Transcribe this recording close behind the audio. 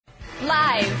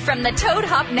Live from the Toad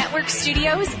Hop Network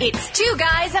studios, it's Two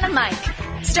Guys and a Mic.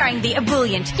 Starring the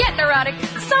ebullient, yet neurotic,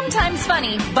 sometimes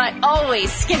funny, but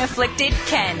always skin-afflicted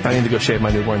Ken. I need to go shave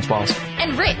my newborn's balls.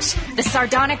 And Rich, the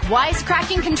sardonic,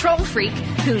 wisecracking control freak,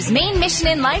 whose main mission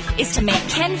in life is to make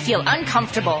Ken feel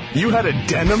uncomfortable. You had a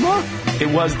denema? It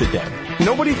was the den.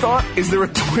 Nobody thought, is there a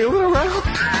toilet around?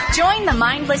 Join the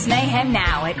mindless mayhem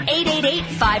now at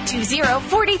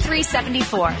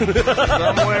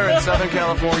 888-520-4374. Somewhere in Southern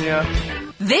California.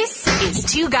 This is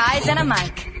Two Guys and a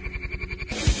Mic.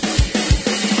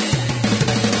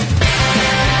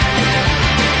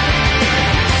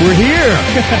 We're here.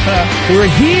 We're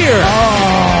here.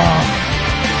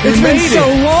 Oh, it's been so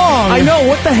long. I know.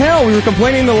 What the hell? We were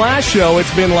complaining the last show.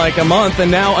 It's been like a month,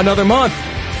 and now another month.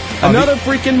 Another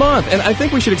freaking month. And I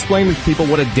think we should explain to people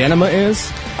what a denema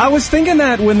is. I was thinking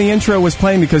that when the intro was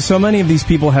playing because so many of these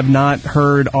people have not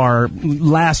heard our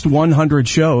last 100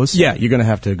 shows. Yeah, you're going to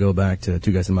have to go back to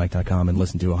twoguysandmike.com and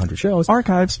listen to 100 shows.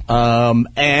 Archives. And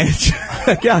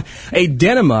yeah, a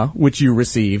denema, which you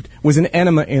received, was an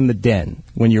enema in the den.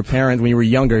 When you were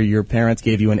younger, your parents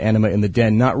gave you an enema in the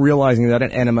den, not realizing that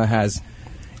an enema has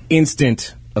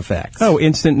instant effects. Oh,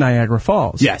 instant Niagara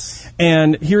Falls. Yes.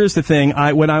 And here's the thing: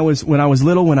 when I was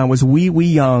little, when I was wee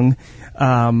young,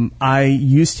 I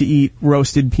used to eat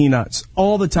roasted peanuts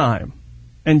all the time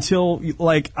until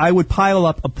I would pile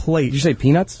up a plate. Did you say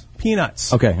peanuts?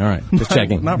 Peanuts. Okay, all right. Just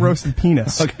checking. Not roasted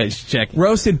penis. Okay, just checking.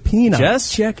 Roasted peanuts.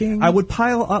 Just checking. I would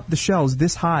pile up the shells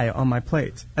this high on my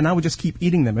plate, and I would just keep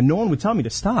eating them, and no one would tell me to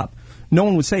stop. No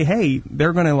one would say, "Hey,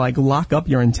 they're going to lock up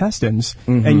your intestines,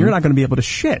 and you're not going to be able to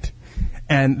shit."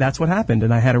 And that's what happened,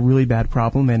 and I had a really bad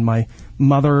problem, and my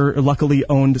mother luckily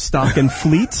owned stock and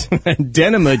fleet. And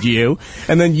denemaed you,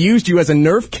 and then used you as a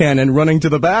Nerf cannon running to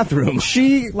the bathroom.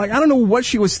 She, I don't know what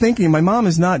she was thinking. My mom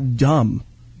is not dumb,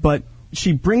 but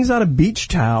she brings out a beach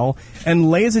towel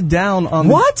and lays it down on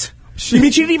What? You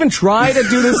mean she didn't even try to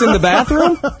do this in the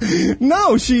bathroom?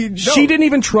 No, She didn't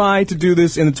even try to do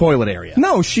this in the toilet area.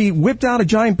 No, she whipped out a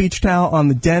giant beach towel on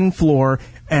the den floor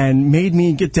and made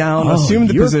me get down, assume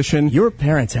the position. Your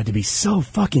parents had to be so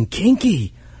fucking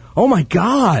kinky. Oh, my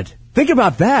God. Think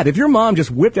about that. If your mom just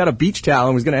whipped out a beach towel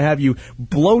and was going to have you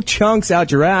blow chunks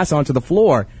out your ass onto the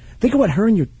floor, think of what her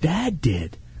and your dad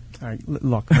did. All right,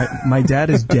 look, my dad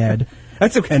is dead.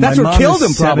 That's what killed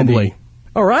him, probably.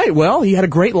 All right, well, he had a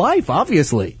great life,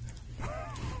 obviously.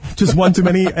 Just one too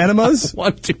many enemas?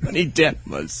 One too many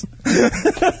denemas.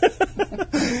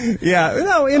 Yeah,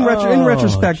 no, in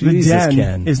retrospect, Jesus, the den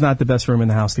Ken. is not the best room in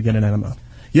the house to get an enema.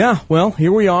 Yeah, well,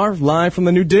 here we are, live from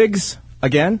the new digs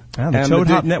again. The Toad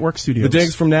Hop Network studios. The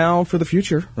digs from now for the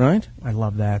future, right? I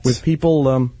love that. With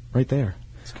people right there.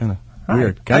 It's kind of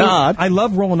weird. Kind of odd. I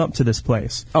love rolling up to this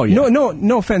place. Oh, yeah.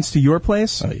 No offense to your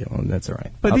place. Oh, yeah, well, that's all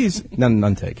right. But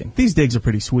none taken. These digs are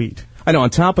pretty sweet. I know. On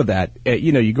top of that,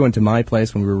 you go into my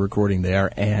place when we were recording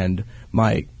there, and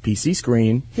my PC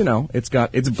screen,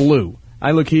 it's blue.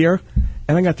 I look here,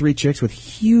 and I got 3 chicks with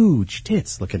huge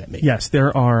tits looking at me. Yes,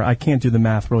 there are. I can't do the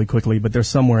math really quickly, but there's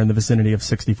somewhere in the vicinity of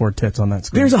 64 tits on that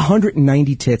screen. There's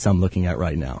 190 tits I'm looking at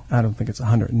right now. I don't think it's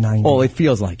 190. Oh, it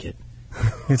feels like it.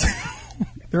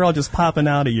 They're all just popping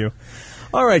out of you.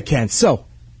 All right, Ken. So,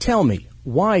 tell me,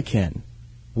 why, Ken?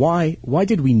 Why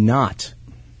did we not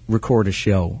record a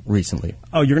show recently?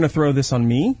 Oh, you're going to throw this on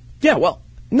me? Yeah, well,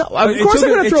 no, of course I'm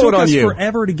going to throw it on you. It took us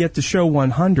forever to get to show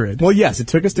 100. Well, yes, it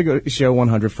took us to go to show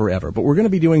 100 forever, but we're going to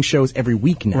be doing shows every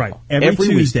week now. Right, every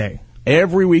Tuesday. Week.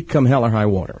 Every week come hell or high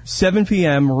water. 7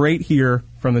 p.m. right here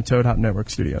from the Toad Hop Network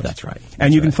studios. That's right.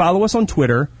 And you can follow us on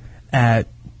Twitter at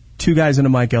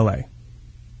 2guysandamicLA.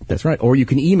 That's right. Or you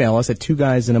can email us at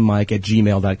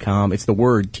twoguysandamic@gmail.com. It's the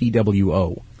word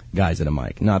TWO, guys and a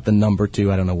mic, not the number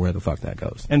 2. I don't know where the fuck that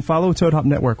goes. And follow Toad Hop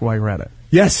Network while you're at it.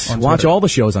 Yes, watch all the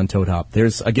shows on Toad Hop.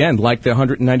 There's, again, like the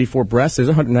 194 breasts, there's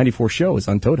 194 shows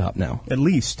on Toad Hop now. At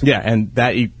least. Yeah, and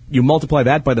that you multiply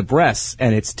that by the breasts,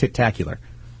 and it's tit-tacular.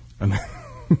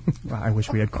 I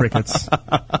wish we had crickets.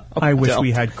 I wish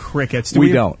we had crickets.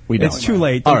 We don't. It's too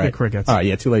late. Don't get crickets. All right,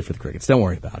 yeah, too late for the crickets. Don't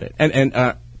worry about it.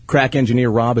 And crack engineer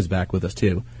Rob is back with us,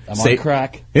 too. I'm on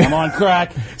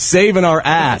crack. Saving our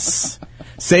ass.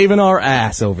 Saving our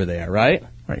ass over there, right? All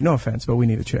right, no offense, but we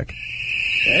need a chick.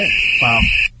 Hey. Wow.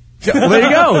 Well, there you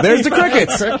go. There's the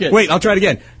crickets. Wait, I'll try it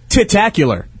again.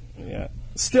 Titacular. Yeah.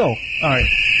 Still. All right.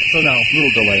 So now,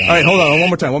 Little delay on All right, hold on. One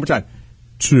more time.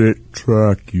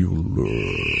 Titacular.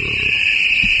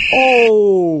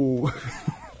 Oh.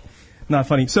 Not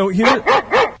funny. So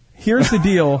here's the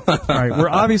deal. All right, we're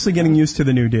obviously getting used to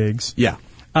the new digs. Yeah.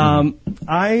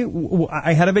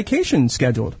 I had a vacation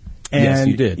scheduled. And yes,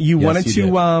 you did. You wanted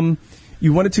to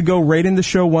You wanted to go right into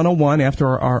show 101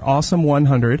 after our awesome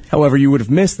 100. However, you would have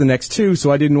missed the next two,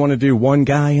 so I didn't want to do one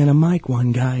guy and a mic,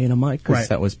 because Right.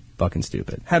 that was fucking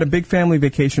stupid. Had a big family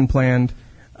vacation planned.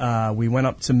 We went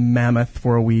up to Mammoth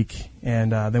for a week,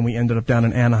 and then we ended up down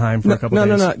in Anaheim for a couple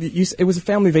days. No. It was a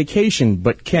family vacation,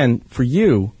 but Ken, for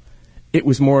you, it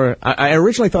was more. I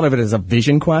originally thought of it as a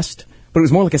vision quest, but it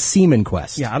was more like a semen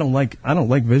quest. Yeah, I don't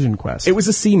like Vision Quest. It was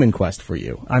a semen quest for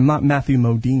you. I'm not Matthew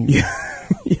Modine.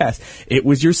 Yes, it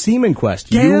was your semen quest.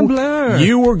 Gambler.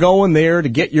 You were going there to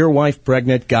get your wife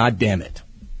pregnant. God damn it.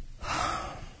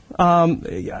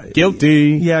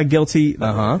 Guilty. Yeah, guilty.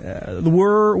 Uh-huh.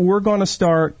 We're gonna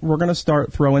start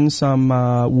throwing some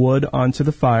wood onto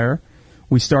the fire.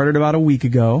 We started about a week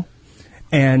ago,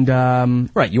 and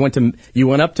Right, you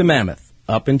went up to Mammoth,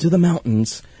 up into the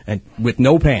mountains, and with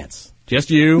no pants, just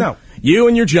you. No. You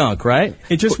and your junk, right?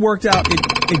 it just worked out.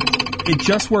 It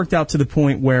just worked out to the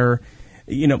point where,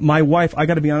 my wife. I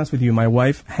got to be honest with you. My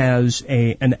wife has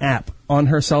an app on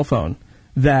her cell phone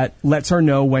that lets her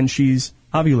know when she's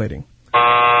ovulating.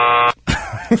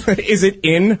 Is it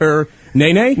in her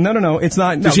nay-nay? No, it's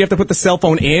not. No. Does she have to put the cell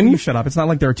phone in? You shut up. It's not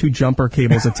like there are two jumper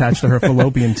cables attached to her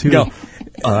fallopian tube. Go.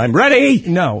 I'm ready.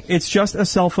 No, it's just a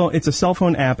cell phone. It's a cell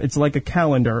phone app. It's like a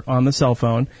calendar on the cell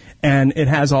phone, and it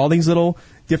has all these little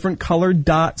different colored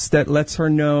dots that lets her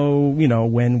know,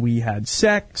 when we had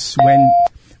sex,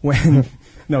 when.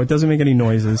 No, it doesn't make any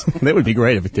noises. That would be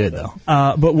great if it did, though.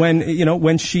 But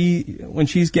when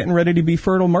she's getting ready to be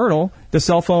fertile myrtle, the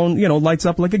cell phone, lights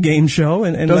up like a game show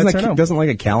and lets her know. Doesn't like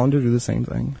a calendar do the same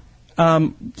thing?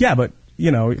 Yeah, but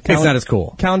it's not as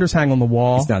cool. Calendars hang on the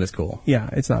wall. It's not as cool. Yeah,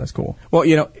 it's not as cool. Well,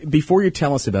 before you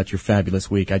tell us about your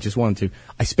fabulous week, I just wanted to.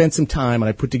 I spent some time and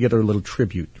I put together a little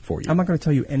tribute for you. I'm not going to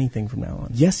tell you anything from now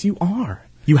on. Yes, you are.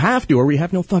 You have to, or we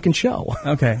have no fucking show.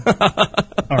 Okay.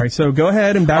 All right, so go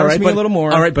ahead, embarrass me a little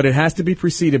more. All right, but it has to be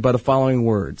preceded by the following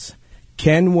words.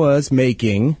 Ken was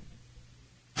making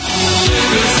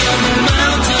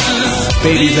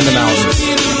babies in the mountains.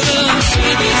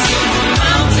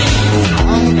 I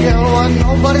don't care what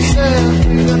nobody says,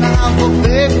 we're gonna have a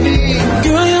baby.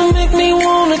 Girl, you make me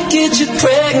wanna get you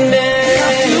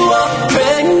pregnant. You are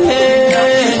pregnant.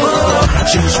 I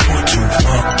just want to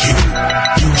fuck you.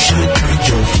 You should bring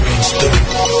your friends too.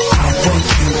 I'll fuck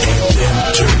you and them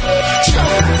too.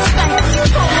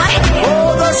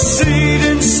 Oh, the seed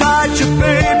inside you,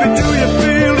 baby, do you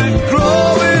feel it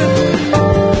growing?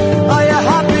 Are you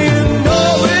happy in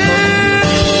knowing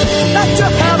that you're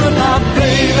having my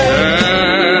baby?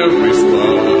 Every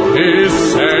sperm is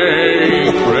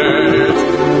sacred.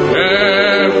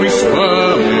 Every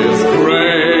sperm is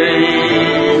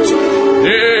great.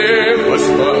 If a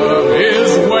sperm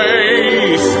is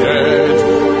wasted,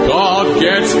 God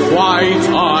gets quite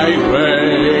irate.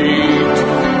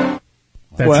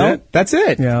 That's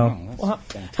it. Yeah. Well,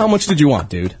 how much did you want,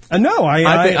 dude? No,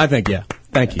 I think, yeah.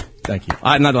 Thank you.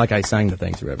 Not like I sang the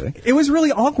things or everything. It was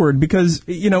really awkward because,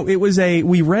 it was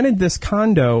we rented this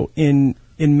condo in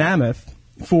Mammoth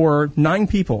for 9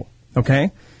 people,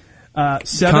 okay?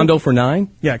 7, Condo for 9?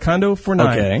 Yeah, condo for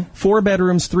 9. Okay. 4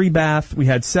 bedrooms, 3 bath. We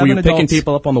had 7 Were you adults. picking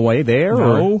people up on the way there?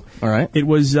 No. All right. It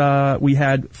was, we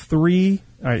had 3,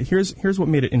 all right, here's what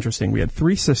made it interesting. We had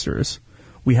 3 sisters.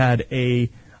 We had a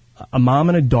mom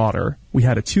and a daughter. We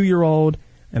had a 2-year-old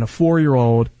and a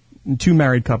 4-year-old, and 2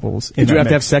 married couples. Did you have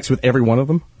to have sex with every one of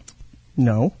them?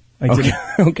 No. I Okay. didn't.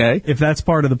 Okay. If that's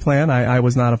part of the plan, I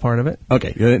was not a part of it.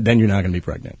 Okay. Then you're not going to be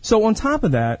pregnant. So on top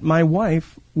of that, my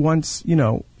wife wants,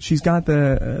 she's got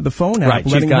the phone app Right.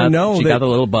 letting her know she that got the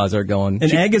little buzzer going.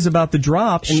 an egg is about to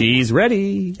drop. And, She's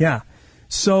ready. yeah.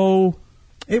 So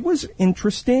it was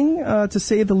interesting, to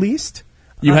say the least.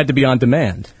 You had to be on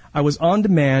demand. I was on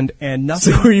demand and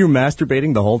nothing. So were you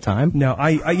masturbating the whole time? No,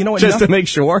 I you know what? Just to nothing- make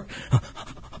sure?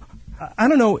 I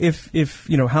don't know if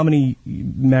how many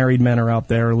married men are out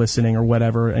there listening or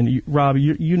whatever. And Rob,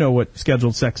 you know what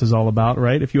scheduled sex is all about,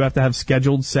 right? If you have to have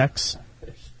scheduled sex.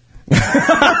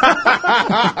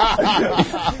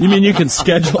 You mean you can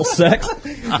schedule sex?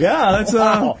 Yeah, that's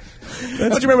Don't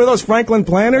you remember those Franklin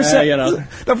Planners? Yeah,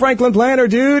 The Franklin Planner,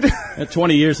 dude. At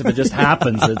 20 years, if it just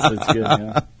happens, it's good.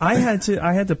 Yeah. I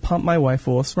had to pump my wife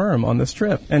full of sperm on this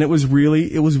trip, and it was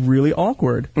really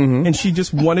awkward. And she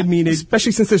just wanted me to.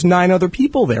 Especially since there's 9 other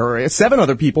people there, or 7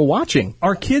 other people watching.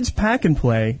 Our kids' pack and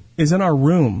play is in our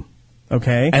room,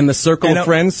 okay? And the circle And, of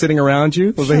friends sitting around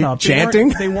you, were Shut they up. chanting?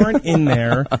 They weren't in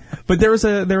there. But there was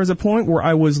a point where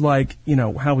I was like,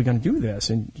 how are we going to do this?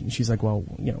 And she's like, well,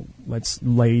 let's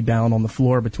lay down on the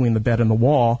floor between the bed and the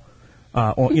wall,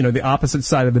 on, the opposite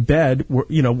side of the bed,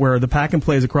 where the pack and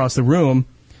play is across the room.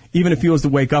 Even if he was to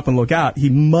wake up and look out, he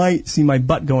might see my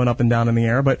butt going up and down in the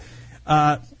air. But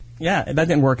Yeah, that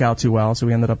didn't work out too well, so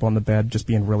we ended up on the bed just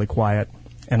being really quiet.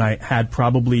 And I had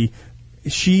probably,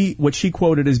 what she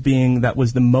quoted as being, that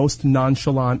was the most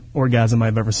nonchalant orgasm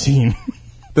I've ever seen.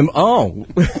 You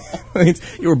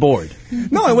were bored.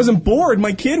 No, I wasn't bored.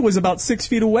 My kid was about 6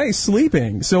 feet away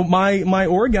sleeping. So my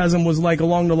orgasm was like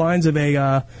along the lines of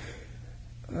a,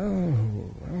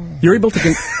 You're able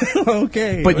to,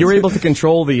 okay. but you're able to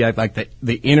control the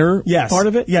inner part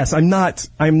of it? Yes, I'm not.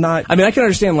 I mean, I can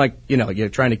understand, like, you're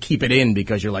trying to keep it in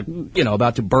because you're like,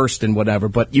 about to burst and whatever,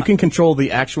 but you can control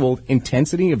the actual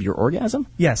intensity of your orgasm?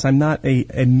 Yes, I'm not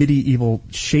a medieval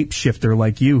shapeshifter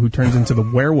like you who turns into the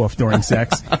werewolf during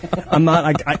sex. I'm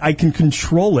not, I can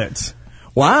control it.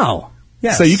 Wow.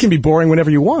 Yes. So you can be boring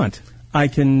whenever you want. I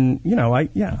can, I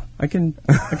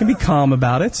can be calm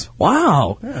about it.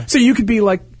 Wow. Yeah. So you could be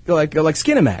like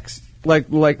Skinamax.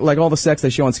 Like all the sex they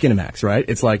show on Skinamax, right?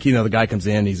 It's like, the guy comes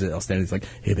in, he's like,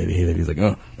 hey baby, he's like,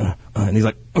 and he's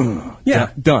like,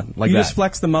 yeah, done. Like you that. Just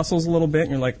flex the muscles a little bit,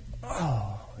 and you're like,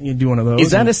 oh, you do one of those.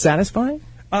 Is that as satisfying?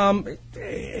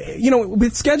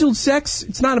 With scheduled sex,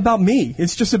 it's not about me.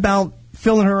 It's just about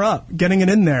filling her up, getting it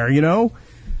in there,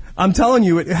 I'm telling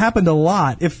you, it happened a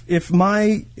lot.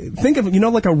 Think of,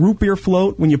 like a root beer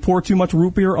float when you pour too much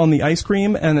root beer on the ice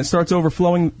cream and it starts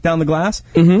overflowing down the glass?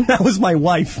 Mm-hmm. That was my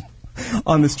wife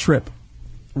on this trip.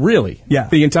 Really? Yeah.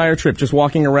 The entire trip, just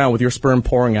walking around with your sperm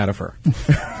pouring out of her.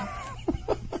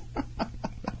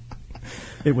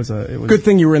 It was good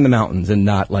thing you were in the mountains and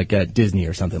not like at Disney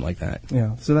or something like that.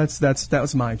 Yeah. So that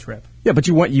was my trip. Yeah, but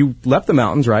you left the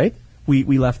mountains, right?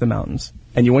 We left the mountains.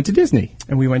 And you went to Disney.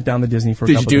 And we went down to Disney for a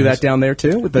couple days. Did you do that down there,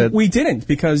 too? We didn't,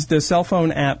 because the cell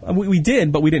phone app... We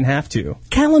did, but we didn't have to.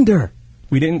 Calendar.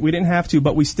 We didn't have to,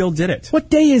 but we still did it. What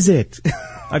day is it?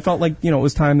 I felt like, it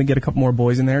was time to get a couple more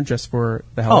boys in there just for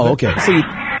the hell of it. Oh,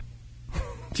 okay.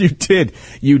 So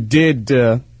you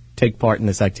did take part in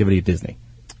this activity at Disney?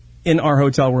 In our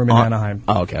hotel room in Anaheim.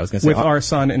 Oh, okay. I was going to say... With our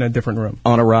son in a different room.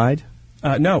 On a ride?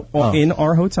 No. In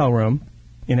our hotel room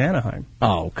in Anaheim.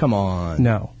 Oh, come on.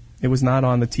 No. It was not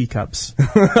on the teacups.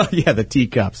 Yeah, the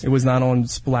teacups. It was not on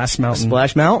Splash Mountain.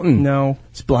 Splash Mountain? No.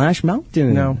 Splash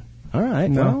Mountain? No. All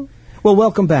right. No. Well,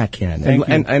 welcome back, Ken. Thank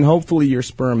you. And hopefully your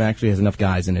sperm actually has enough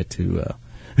guys in it to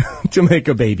to make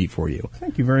a baby for you.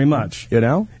 Thank you very much.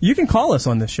 You can call us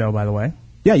on this show, by the way.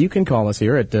 Yeah, you can call us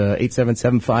here at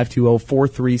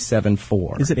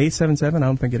 877-520-4374. Is it 877? I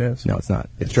don't think it is. No, it's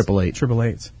not. It's 888.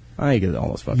 888. I get it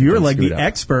almost fucking. You're like the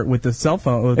expert with the cell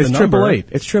phone. With it's the number.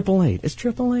 888. It's 888. It's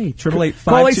 888. 888.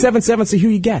 Call 877. See who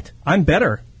you get. I'm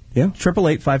better. Yeah.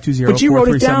 888-520-4374. But you wrote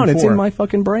it down. It's in my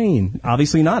fucking brain.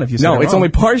 Obviously not. If you said no, it it's wrong. only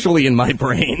partially in my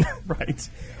brain. Right.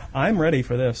 I'm ready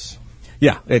for this.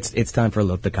 Yeah, it's time for a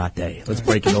little Tecate. Let's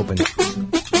break it open.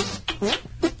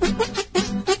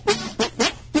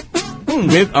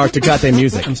 With our Tecate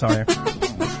music. I'm sorry.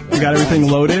 We got everything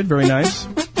loaded. Very nice.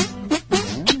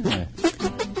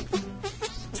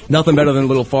 Nothing better than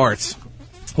little farts.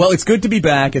 Well, it's good to be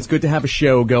back. It's good to have a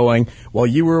show going. While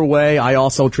you were away, I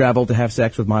also traveled to have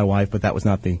sex with my wife, but that was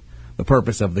not the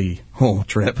purpose of the whole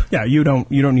trip. Yeah, you don't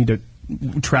need to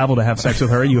travel to have sex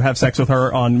with her. You have sex with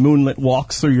her on moonlit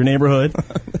walks through your neighborhood.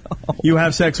 No. You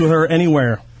have sex with her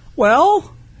anywhere. Well,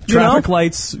 traffic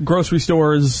lights, grocery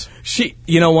stores.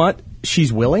 You know what?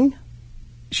 She's willing.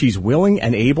 She's willing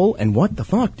and able. And what the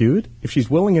fuck, dude? If she's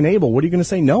willing and able, what are you going to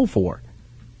say no for?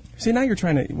 See, now you're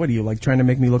trying to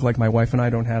make me look like my wife and I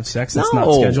don't have sex that's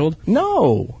not scheduled?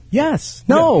 No. Yes.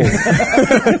 No.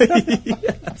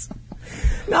 Yes.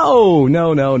 No.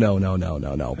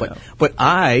 But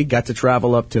I got to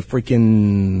travel up to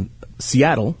freaking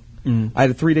Seattle. I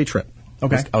had a 3-day trip.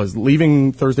 Okay. I was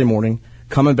leaving Thursday morning,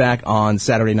 coming back on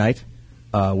Saturday night,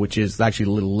 which is actually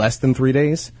a little less than 3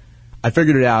 days. I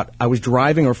figured it out. I was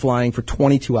driving or flying for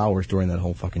 22 hours during that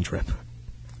whole fucking trip.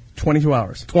 22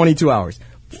 hours? 22 hours.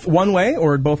 One way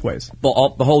or both ways? The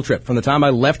whole trip. From the time I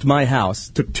left my house,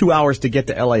 took 2 hours to get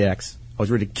to LAX. I was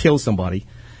ready to kill somebody.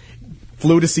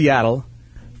 Flew to Seattle.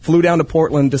 Flew down to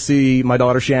Portland to see my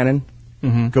daughter Shannon.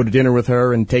 Mm-hmm. Go to dinner with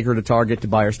her and take her to Target to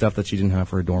buy her stuff that she didn't have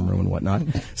for her dorm room and whatnot.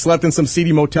 Slept in some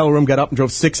seedy motel room, got up and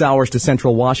drove 6 hours to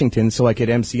Central Washington so I could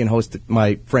MC and host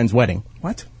my friend's wedding.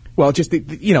 What? Well, just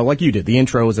like you did, the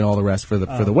intros and all the rest for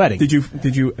the wedding. Did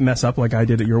you mess up like I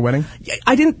did at your wedding? Yeah,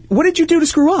 I didn't. What did you do to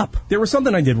screw up? There was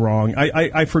something I did wrong.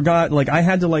 I forgot. Like I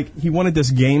had to he wanted this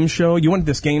game show. You wanted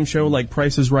this game show like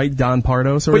Price is Right, Don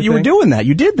Pardo sort of thing. But you were doing that.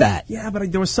 You did that. Yeah,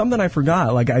 but there was something I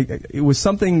forgot. It was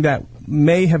something that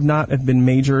may have not have been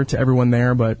major to everyone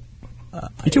there, but.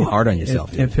 You're too hard on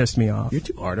yourself. It pissed me off. You're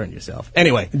too hard on yourself.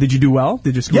 Anyway, did you do well?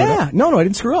 Did you screw up? Yeah, no, I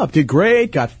didn't screw up. Did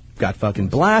great. Got got fucking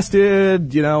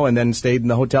blasted, and then stayed in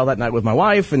the hotel that night with my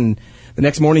wife, and the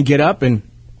next morning get up and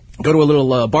go to a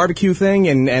little barbecue thing,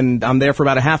 and I'm there for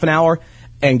about a half an hour,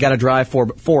 and got to drive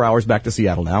 4 hours back to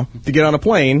Seattle now to get on a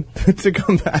plane to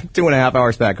come back 2.5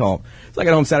 hours back home. So I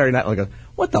got home Saturday night, like,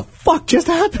 what the fuck just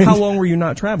happened? How long were you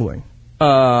not traveling?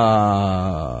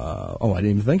 I didn't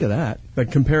even think of that.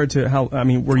 Like compared to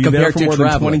were you Compared there for to more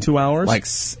traveling, than 22 hours? Like,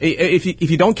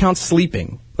 if you don't count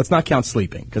sleeping, let's not count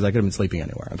sleeping, because I could have been sleeping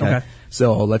anywhere, okay?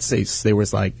 So let's say there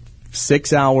was like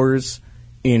 6 hours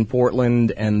in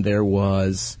Portland, and there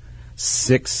was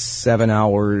 6-7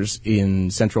 hours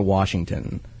in Central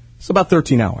Washington. So about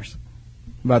 13 hours.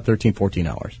 About 13, 14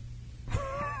 hours.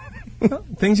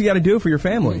 Things you got to do for your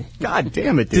family. God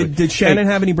damn it, dude. Did Shannon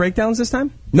have any breakdowns this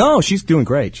time? No, she's doing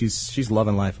great. She's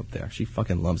loving life up there. She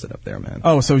fucking loves it up there, man.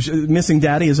 Oh, so missing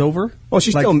Daddy is over? Well,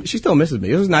 she still misses me.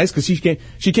 It was nice because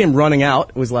she came running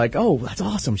out. Was like, oh, that's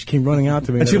awesome. She came running out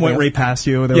to me. And she went right past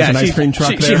you. There was an ice cream truck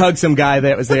there. She hugged some guy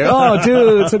that was there. Oh,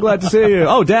 dude, so glad to see you.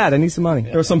 Oh, Dad, I need some money.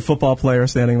 There was some football player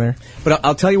standing there. But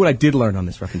I'll tell you what I did learn on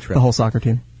this fucking trip. The whole soccer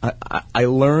team. I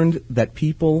learned that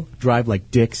people drive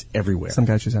like dicks everywhere. Some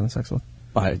guy she's having sex with.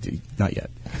 Not yet.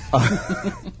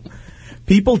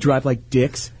 People drive like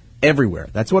dicks everywhere.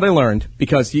 That's what I learned,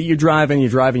 because you're driving,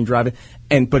 but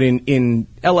in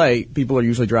L.A., people are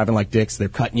usually driving like dicks. They're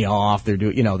cutting you off. They're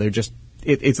doing, they're just,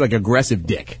 it's like aggressive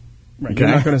dick. Right. Okay?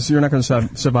 You're not going to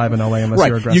survive in L.A. unless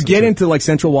you're aggressive. You get into like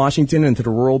Central Washington, into the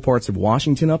rural parts of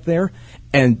Washington up there,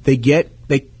 and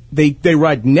they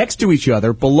ride next to each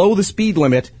other below the speed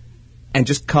limit and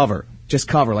just cover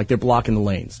like they're blocking the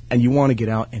lanes, and you want to get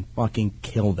out and fucking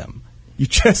kill them. You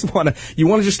just want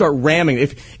to just start ramming.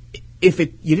 If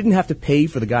you didn't have to pay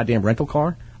for the goddamn rental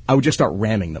car, I would just start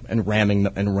ramming them and ramming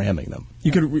them and ramming them.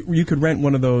 You could rent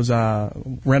one of those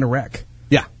rent a wreck.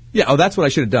 Yeah. Oh, that's what I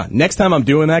should have done. Next time I'm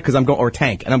doing that, because I'm going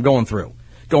tank, and I'm going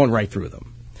right through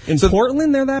them. In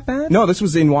Portland, they're that bad? No, this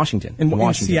was in Washington.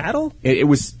 In Seattle? It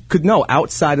was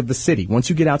outside of the city. Once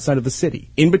you get outside of the city,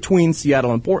 in between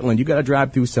Seattle and Portland, you got to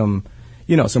drive through some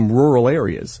rural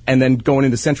areas, and then going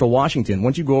into Central Washington.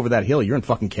 Once you go over that hill, you're in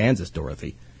fucking Kansas,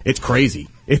 Dorothy. It's crazy.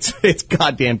 It's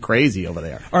goddamn crazy over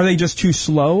there. Are they just too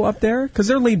slow up there? Because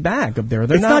they're laid back up there.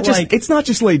 It's not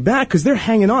just laid back, because they're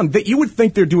hanging on. You would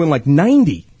think they're doing like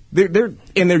 90. They're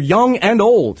young and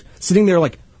old, sitting there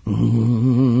like,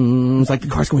 it's like the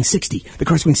car's going 60. The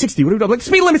car's going 60. What do we do? Like,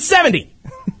 speed limit's 70.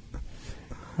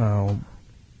 Oh.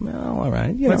 Well, all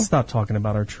right. Let's stop talking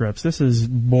about our trips. This is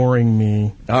boring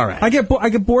me. All right. I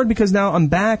get bored because now I'm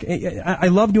back. I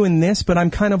love doing this, but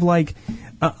I'm kind of like,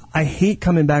 I hate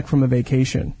coming back from a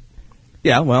vacation.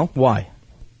 Yeah, well, why?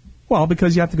 Well,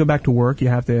 because you have to go back to work. You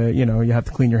have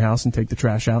to clean your house and take the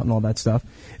trash out and all that stuff.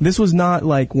 This was not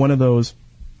like one of those.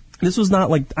 This was not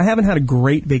like, I haven't had a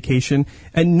great vacation,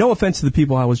 and no offense to the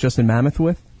people I was just in Mammoth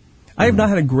with. I have not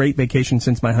had a great vacation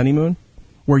since my honeymoon,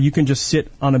 where you can just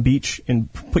sit on a beach and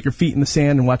put your feet in the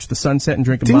sand and watch the sunset and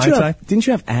drink a Mai Tai. Didn't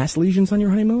you have ass lesions on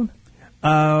your honeymoon?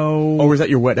 Oh. Or was that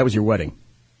that was your wedding?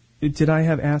 Did I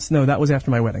have ass? No, that was after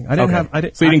my wedding. I didn't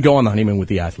have. So you didn't go on the honeymoon with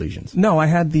the ass lesions? No, I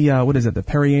had the the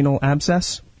perianal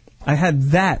abscess. I had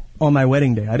that on my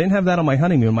wedding day. I didn't have that on my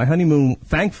honeymoon. My honeymoon,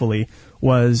 thankfully,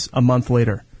 was a month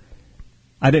later.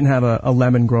 I didn't have a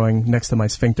lemon growing next to my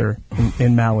sphincter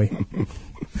in Maui.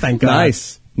 Thank God.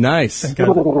 Nice. Thank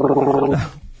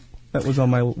God. That was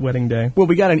on my wedding day. Well,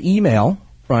 we got an email,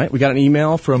 right? We got an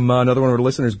email from another one of our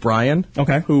listeners, Brian.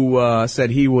 Okay. Who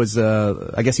said he was,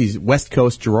 I guess he's West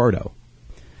Coast Gerardo,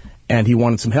 and he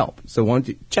wanted some help. So why don't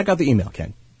you check out the email,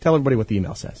 Ken. Tell everybody what the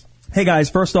email says. Hey guys,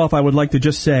 first off, I would like to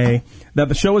just say that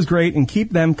the show is great and keep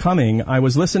them coming. I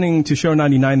was listening to Show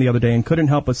 99 the other day and couldn't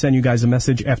help but send you guys a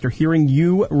message after hearing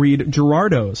you read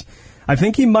Gerardo's. I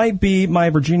think he might be my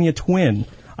Virginia twin.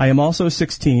 I am also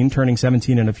 16, turning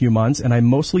 17 in a few months, and I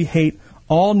mostly hate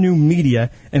all new media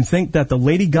and think that the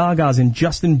Lady Gagas and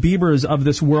Justin Biebers of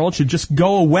this world should just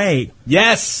go away.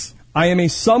 Yes! I am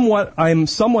somewhat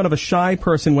of a shy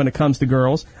person when it comes to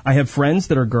girls. I have friends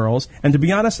that are girls, and to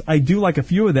be honest, I do like a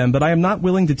few of them, but I am not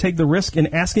willing to take the risk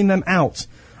in asking them out.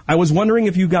 I was wondering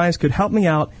if you guys could help me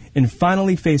out in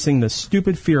finally facing this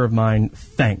stupid fear of mine.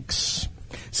 Thanks.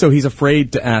 So he's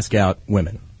afraid to ask out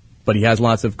women, but he has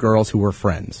lots of girls who are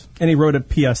friends. And he wrote a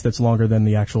PS that's longer than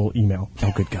the actual email.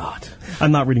 Oh, good God.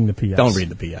 I'm not reading the PS. Don't read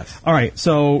the PS. All right,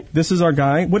 so this is our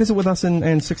guy. What is it with us and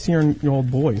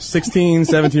 16-year-old boys? 16,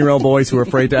 17-year-old boys who are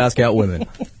afraid to ask out women.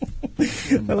 Let me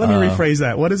rephrase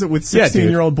that. What is it with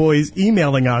 16-year-old boys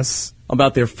emailing us?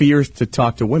 About their fears to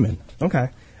talk to women. Okay.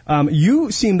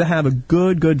 You seem to have a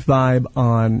good vibe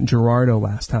on Gerardo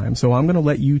last time, so I'm going to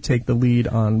let you take the lead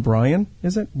on Brian.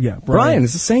 Is it? Yeah, Brian,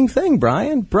 it's the same thing,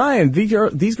 Brian. Brian,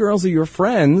 these girls are your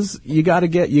friends. You got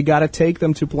to take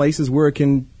them to places where it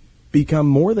can become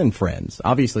more than friends.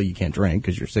 Obviously, you can't drink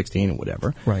because you're 16 and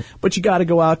whatever. Right. But you got to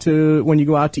go out when you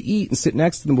go out to eat and sit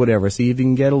next to them, whatever. See if you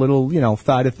can get a little,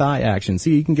 thigh to thigh action.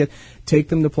 See if you can take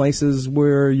them to places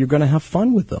where you're going to have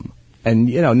fun with them. And,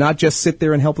 not just sit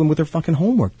there and help them with their fucking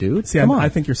homework, dude. See, Come on. I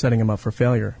think you're setting them up for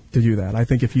failure to do that. I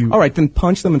think if you... All right, then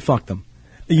punch them and fuck them.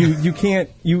 You can't...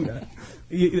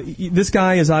 This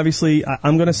guy is obviously,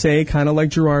 I'm going to say, kind of like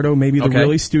Gerardo, maybe the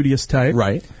really studious type.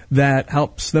 Right. That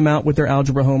helps them out with their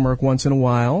algebra homework once in a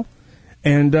while.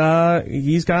 And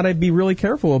he's got to be really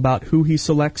careful about who he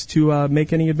selects to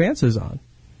make any advances on.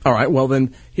 All right, well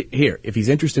then, here, if he's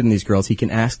interested in these girls, he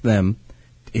can ask them,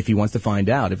 if he wants to find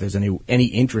out if there's any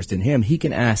interest in him, he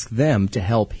can ask them to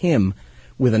help him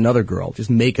with another girl. Just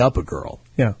make up a girl.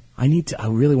 Yeah. I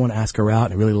really want to ask her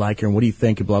out, and I really like her, and what do you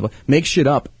think, and blah, blah. Make shit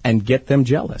up and get them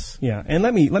jealous. Yeah, and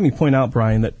let me point out,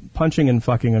 Brian, that punching and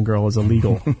fucking a girl is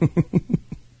illegal.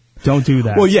 Don't do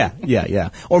that. Well, yeah.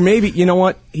 Or maybe, you know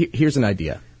what? Here's an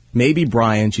idea. Maybe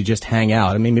Brian should just hang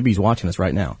out. I mean, maybe he's watching us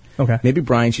right now. Okay. Maybe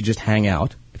Brian should just hang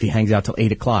out. If he hangs out till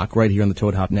 8 o'clock right here on the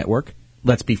Toad Hop Network,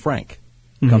 Let's Be Frank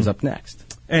comes up next.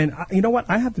 And you know what?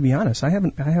 I have to be honest. I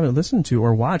haven't listened to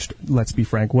or watched Let's Be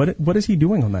Frank. What is he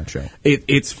doing on that show?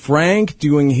 It's Frank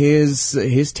doing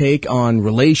his take on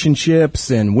relationships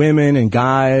and women and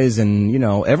guys and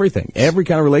everything, every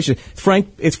kind of relationship.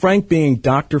 It's Frank being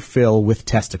Dr. Phil with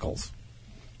testicles.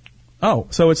 Oh,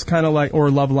 so it's kind of like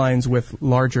or Love Lines with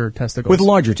larger testicles. With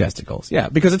larger testicles, yeah,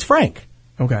 because it's Frank.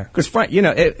 Okay. Because Frank,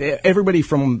 everybody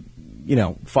from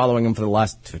following him for the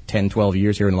last 10, 12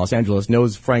 years here in Los Angeles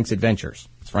knows Frank's adventures.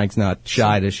 Frank's not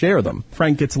shy to share them.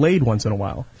 Frank gets laid once in a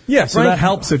while. Yeah, so that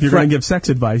helps if you're going to give sex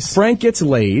advice. Frank gets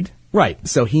laid, right,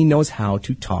 so he knows how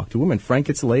to talk to women. Frank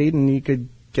gets laid, and he could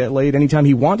get laid anytime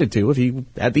he wanted to if he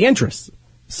had the interest.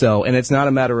 So, and it's not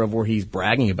a matter of where he's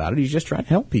bragging about it. He's just trying to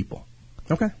help people.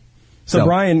 Okay. So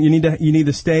Brian, you need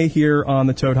to stay here on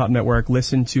the Toad Hop Network.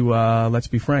 Listen to Let's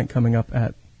Be Frank coming up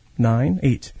at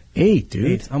 8. 8, dude.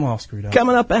 8. I'm all screwed up.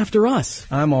 Coming up after us.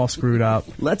 I'm all screwed up.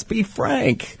 Let's Be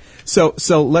Frank. So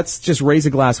let's just raise a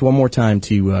glass one more time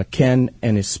to Ken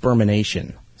and his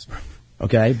spermination.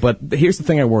 Okay? But here's the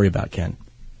thing I worry about, Ken,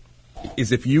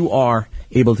 is if you are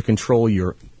able to control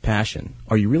your passion,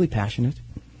 are you really passionate?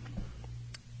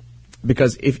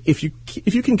 Because if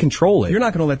you can control it, you're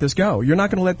not going to let this go. You're not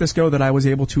going to let this go that I was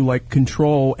able to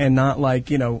control and not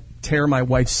tear my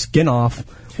wife's skin off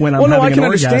when I'm having an orgasm. Well, no, I can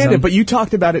understand it, but you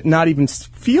talked about it not even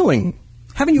feeling.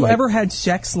 Haven't you ever had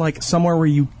sex somewhere where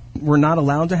you were not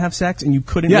allowed to have sex and you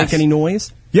couldn't make any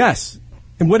noise? Yes.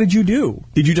 And what did you do?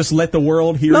 Did you just let the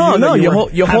world hear you? No,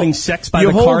 you having sex by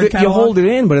the card catalog? You hold it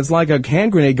in, but it's like a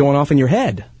hand grenade going off in your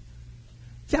head.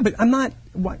 Yeah, but I'm not.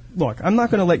 Look, I'm not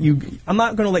going to let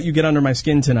you get under my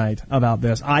skin tonight about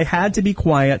this. I had to be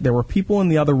quiet. There were people in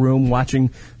the other room watching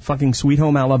fucking Sweet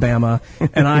Home Alabama,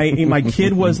 and my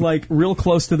kid was real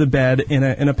close to the bed in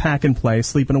a pack and play,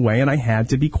 sleeping away, and I had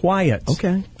to be quiet.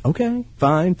 Okay,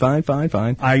 fine.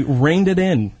 I reined it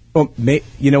in. Well,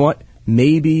 you know what?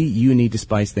 Maybe you need to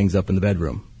spice things up in the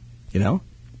bedroom.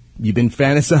 You've been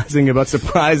fantasizing about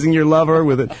surprising your lover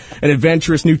with an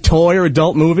adventurous new toy or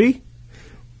adult movie.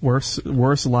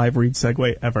 Worst live read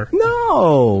segue ever.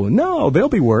 No, they'll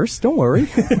be worse. Don't worry.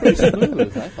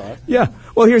 Smooth, I thought. Yeah.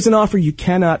 Well, here's an offer you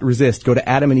cannot resist. Go to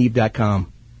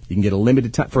adamandeve.com. You can get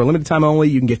for a limited time only,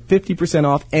 you can get 50%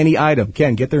 off any item.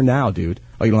 Ken, get there now, dude.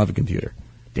 Oh, you don't have a computer.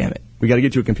 Damn it. We got to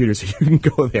get you a computer so you can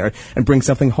go there and bring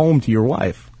something home to your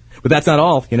wife. But that's not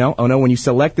all, Oh no, when you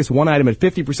select this one item at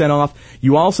 50% off,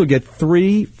 you also get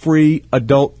 3 free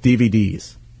adult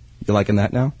DVDs. You liking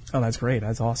that now? Oh, that's great.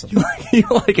 That's awesome. You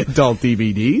like adult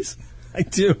DVDs? I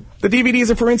do. The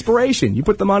DVDs are for inspiration. You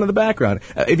put them on in the background.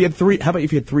 How about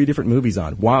if you had 3 different movies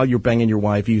on while you're banging your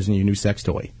wife using your new sex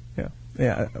toy?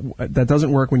 Yeah. That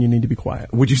doesn't work when you need to be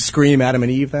quiet. Would you scream Adam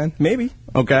and Eve then? Maybe.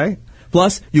 Okay.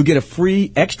 Plus, you get a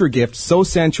free extra gift so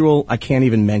sensual I can't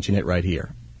even mention it right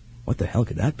here. What the hell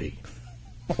could that be?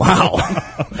 Wow.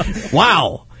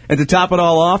 Wow. And to top it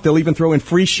all off, they'll even throw in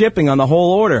free shipping on the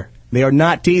whole order. They are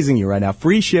not teasing you right now.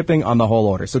 Free shipping on the whole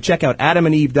order. So check out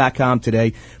adamandeve.com today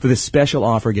for this special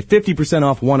offer. Get 50%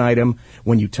 off one item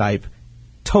when you type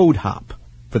Toad Hop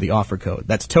for the offer code.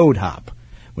 That's Toad Hop.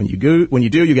 When you do,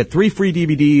 you get 3 free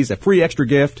DVDs, a free extra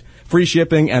gift, free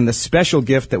shipping, and the special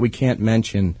gift that we can't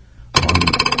mention.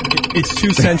 It's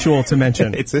too sensual to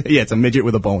mention. It's a midget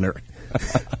with a boner.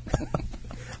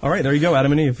 All right, there you go,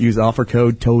 Adam and Eve. Use offer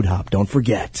code Toad Hop. Don't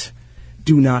forget.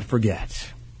 do not forget.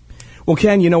 Well,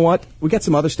 Ken, you know what? We got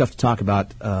some other stuff to talk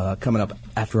about coming up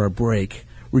after our break.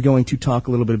 We're going to talk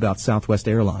a little bit about Southwest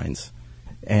Airlines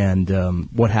and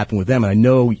what happened with them. And I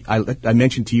know I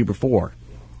mentioned to you before,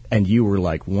 and you were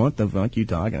like, what the fuck are you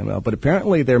talking about? But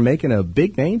apparently they're making a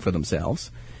big name for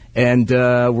themselves. And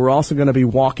we're also going to be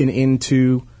walking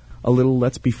into a little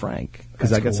Let's Be Frank,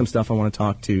 because I got some stuff I want to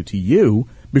talk to you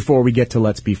before we get to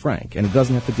Let's Be Frank. And it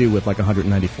doesn't have to do with like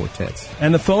 194 tits.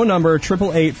 And the phone number,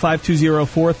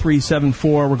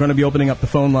 888-520-4374. We're going to be opening up the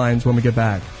phone lines when we get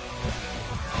back.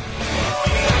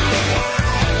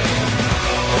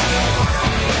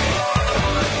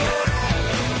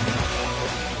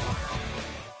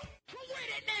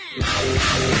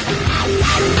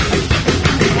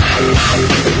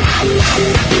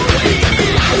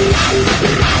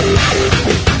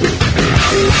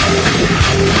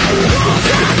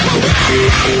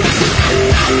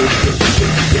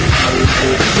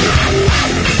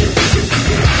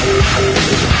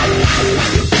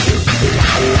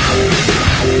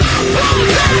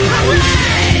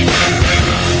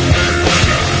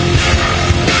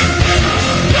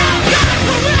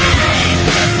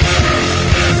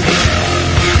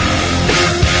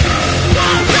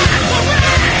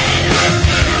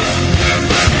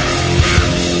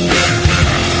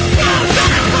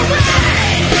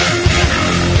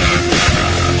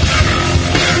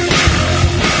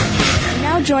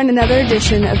 Join another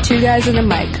edition of Two Guys and a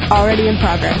Mic, already in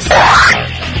progress.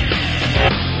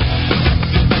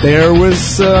 There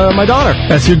was my daughter.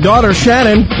 That's your daughter,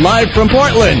 Shannon. Live from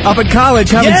Portland. Up at college,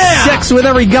 having sex with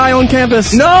every guy on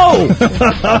campus. No!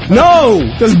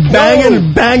 No! Just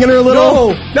banging her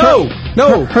little...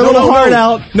 Her little heart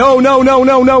out. No.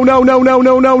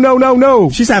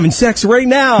 She's having sex right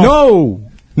now.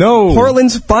 No.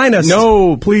 Portland's finest.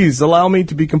 No, please allow me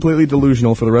to be completely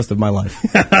delusional for the rest of my life.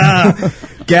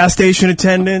 Gas station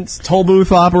attendants, toll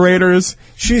booth operators.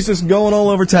 She's just going all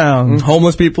over town.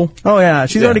 Homeless people. Oh yeah,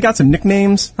 she's already got some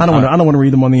nicknames. I don't want to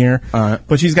read them on the air.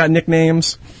 But she's got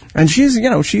nicknames, and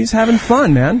she's having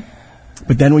fun, man.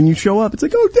 But then when you show up, it's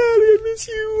like, oh, Daddy, I miss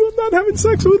you. I'm not having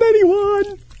sex with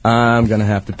anyone. I'm going to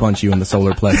have to punch you in the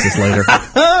solar plexus later.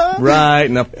 Right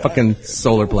in the fucking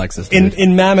solar plexus. Dude.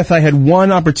 In Mammoth, I had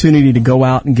one opportunity to go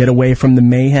out and get away from the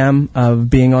mayhem of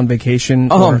being on vacation.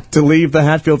 To leave the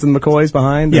Hatfields and McCoys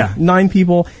behind? Yeah, 9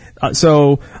 people.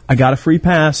 So I got a free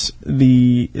pass.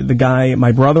 The guy,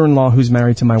 my brother-in-law, who's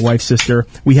married to my wife's sister,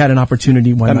 we had an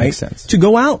opportunity one night to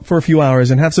go out for a few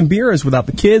hours and have some beers without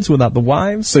the kids, without the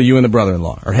wives. So you and the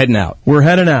brother-in-law are heading out. We're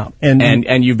heading out.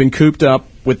 And you've been cooped up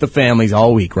with the families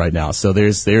all week right now. So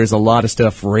there's a lot of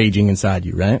stuff raging inside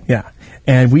you, right? Yeah.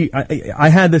 And I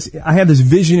had this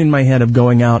vision in my head of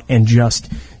going out and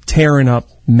just tearing up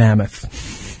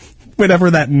Mammoth.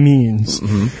 Whatever that means.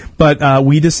 Mm-hmm. But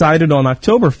we decided on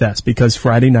Oktoberfest because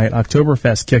Friday night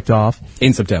Oktoberfest kicked off.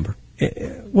 In September.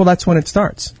 Well, that's when it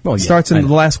starts. Well, it starts in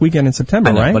the last weekend in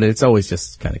September, right? But it's always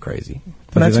just kind of crazy.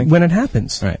 But that's when it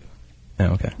happens. Right.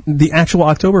 Oh, okay. The actual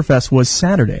Oktoberfest was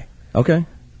Saturday. Okay.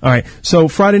 All right. So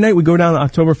Friday night we go down to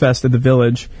Oktoberfest at the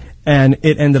Village, and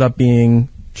it ended up being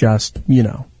just,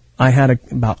 I had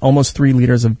about almost 3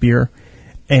 liters of beer.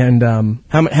 And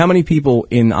how many people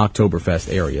in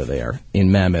Oktoberfest area there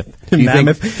in Mammoth? Do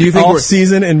you think all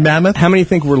season in Mammoth? How many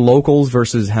think were locals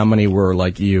versus how many were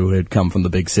like you who had come from the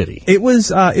big city? It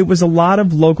was a lot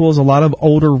of locals, a lot of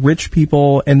older rich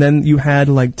people, and then you had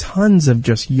like tons of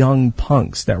just young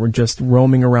punks that were just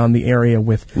roaming around the area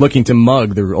with looking to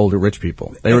mug the older rich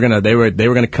people. They were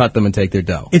gonna cut them and take their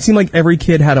dough. It seemed like every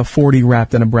kid had a 40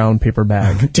 wrapped in a brown paper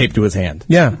bag taped to his hand.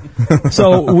 Yeah.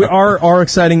 So our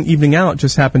exciting evening out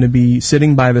just happened to be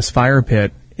sitting by this fire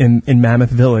pit in Mammoth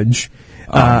Village.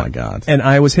 Oh my God. And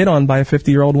I was hit on by a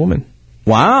 50-year-old woman.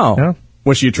 Wow. Yeah.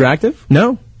 Was she attractive?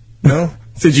 No.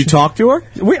 Did you talk to her?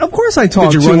 Of course I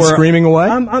talked to her. Did you run screaming away?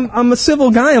 I'm a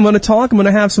civil guy. I'm going to talk. I'm going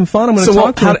to have some fun. I'm going to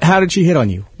talk to her. How did she hit on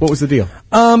you? What was the deal?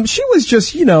 She was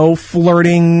just,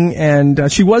 flirting,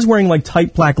 and she was wearing like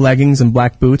tight black leggings and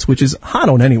black boots, which is hot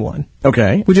on anyone.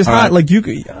 Okay. Which is hot. Right. Like you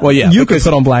could, you could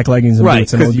put on black leggings and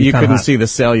boots, and it would be you couldn't hot. see the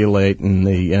cellulite and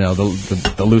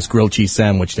the loose grilled cheese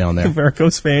sandwich down there.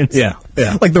 Varicose veins. Yeah.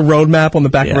 Like the road map on the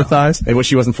back of her thighs.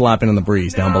 She wasn't flapping in the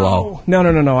breeze down below.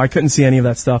 No. I couldn't see any of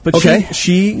that stuff. But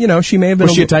she may have been.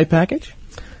 Was she a tight package?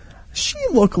 She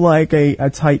looked like a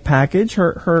tight package.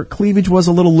 Her cleavage was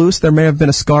a little loose. There may have been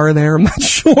a scar there. I'm not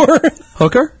sure.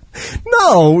 Hooker?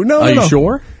 No. Are you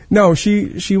sure? No,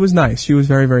 she was nice. She was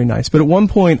very, very nice. But at one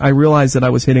point, I realized that I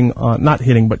was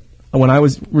but when I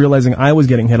was realizing I was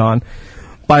getting hit on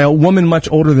by a woman much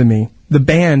older than me, the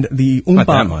Oompa, not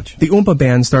that much. The Oompa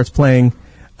band starts playing,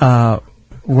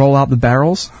 Roll Out the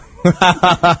Barrels.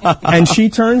 And she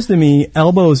turns to me,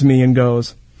 elbows me, and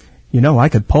goes, I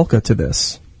could polka to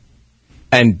this.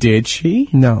 And did she?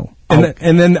 No.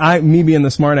 And then me being the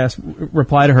smartass,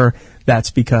 reply to her, that's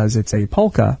because it's a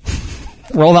polka.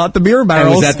 Roll out the beer barrels.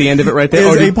 And was that the end of it right there?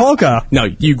 Is a polka. No,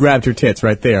 you grabbed her tits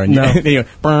right there. And No. you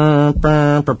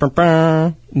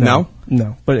No?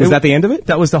 No. But Was that the end of it?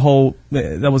 That was the whole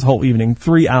evening.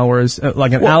 3 hours.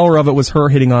 Like an hour of it was her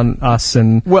hitting on us.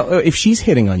 And Well, if she's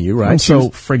hitting on you, right? I'm so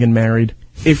friggin' married.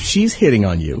 If she's hitting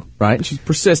on you, right? And she's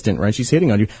persistent, right? She's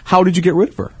hitting on you. How did you get rid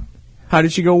of her? How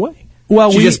did she go away?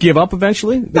 Well, did she just give up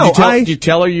eventually? Did you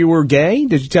tell her you were gay?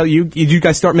 Did you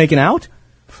guys start making out?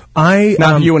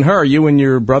 Not you and her, you and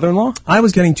your brother-in-law? I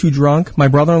was getting too drunk. My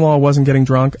brother-in-law wasn't getting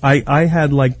drunk. I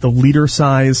had like the liter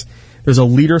size. There's a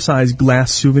liter size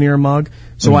glass souvenir mug.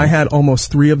 So I had almost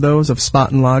 3 of those of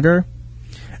Spaten Lager.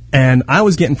 And I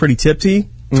was getting pretty tipsy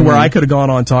to where I could have gone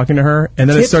on talking to her. And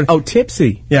then it started. Oh,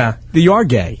 tipsy. Yeah. You are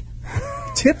gay.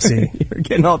 Tipsy. You're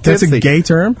getting all That's tipsy. a gay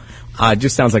term? It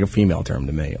just sounds like a female term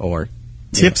to me. Or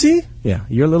Tipsy? Yeah,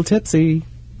 you're a little tipsy.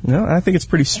 No, I think it's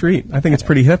pretty street. I think it's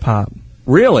pretty hip hop.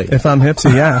 Really? If I'm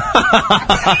hipsy, yeah.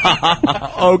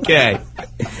 Okay.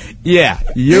 Yeah,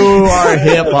 you are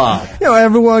hip hop.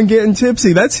 Everyone getting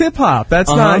tipsy. That's hip hop. That's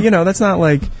not, that's not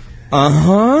like.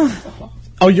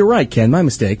 Oh, you're right, Ken. My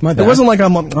mistake. My bad. It wasn't like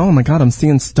oh my God, I'm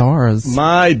seeing stars.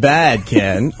 My bad,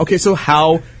 Ken. Okay, so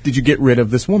how did you get rid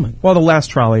of this woman? Well, the last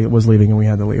trolley was leaving and we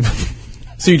had to leave.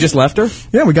 So you just left her?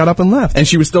 Yeah, we got up and left. And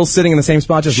she was still sitting in the same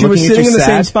spot, just she looking was at sitting you in the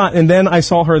sad? same spot, and then I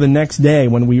saw her the next day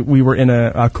when we were in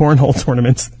a cornhole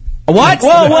tournament. What?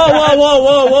 Whoa.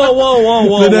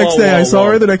 The next day, I saw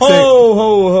her the next day.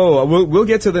 Ho. We'll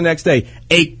get to the next day.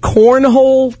 A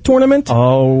cornhole tournament?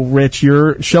 Oh, Rich,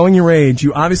 you're showing your age.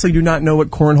 You obviously do not know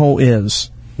what cornhole is.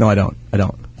 No, I don't.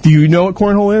 Do you know what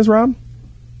cornhole is, Rob?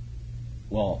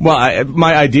 Well, my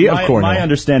idea of cornhole. My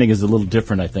understanding is a little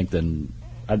different, I think, than...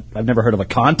 I've never heard of a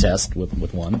contest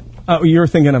with one. Oh, you're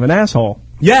thinking of an asshole.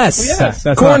 Yes. That's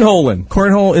cornholing.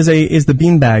 Cornhole is the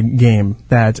beanbag game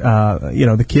that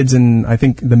the kids in I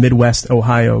think the Midwest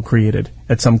Ohio created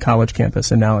at some college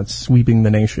campus, and now it's sweeping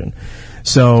the nation.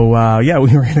 So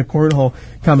we were in a cornhole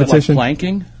competition. Like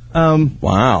planking?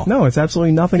 Wow. No, it's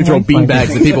absolutely nothing. You throw like planking.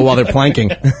 beanbags at people while they're planking.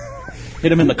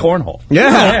 Hit him in the cornhole.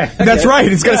 Yeah, that's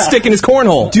right. It's got to stick in his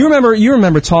cornhole. Do you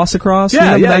remember toss across?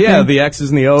 Yeah. Game? The X's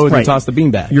and the O's and toss the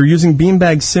beanbag. You're using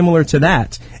beanbags similar to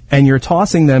that, and you're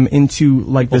tossing them into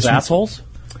like Those this assholes?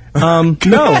 No.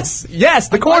 Yes,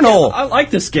 the cornhole. I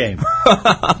like this game.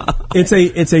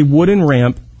 It's a wooden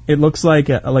ramp. It looks like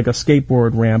a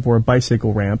skateboard ramp or a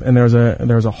bicycle ramp, and there's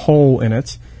a hole in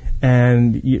it,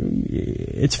 and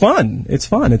it's fun. It's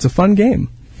fun. It's a fun game.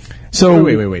 So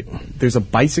wait. There's a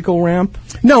bicycle ramp?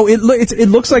 No, it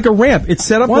looks like a ramp. It's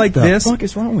set up like this. What the fuck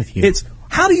is wrong with you?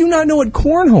 How do you not know what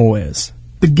cornhole is?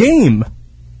 The game.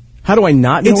 How do I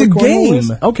not know It's what a cornhole game.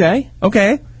 is?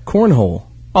 Okay. Cornhole.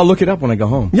 I'll look it up when I go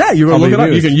home. Yeah, you're gonna I'll look it up.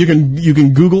 be amused. You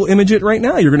can Google image it right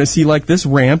now. You're gonna see like this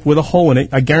ramp with a hole in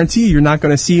it. I guarantee you're not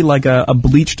gonna see like a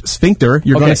bleached sphincter.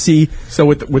 You're gonna see. So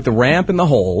with the ramp and the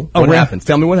hole, what happens?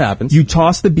 Tell me what happens. You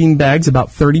toss the beanbags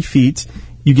about 30 feet.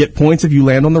 You get points if you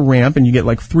land on the ramp, and you get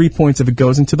like 3 points if it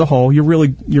goes into the hole. You're really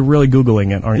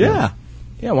Googling it, aren't you? Yeah.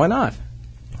 Why not?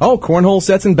 Oh, cornhole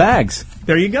sets and bags.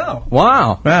 There you go.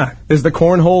 Wow. Yeah. There's the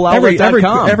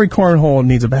cornholeoutlet.com. Every cornhole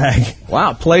needs a bag.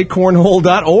 Wow.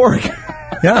 Playcornhole.org.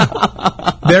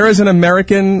 Yeah. There is an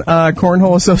American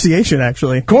Cornhole Association,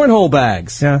 actually. Cornhole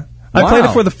bags. Yeah. I played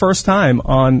it for the first time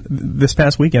on this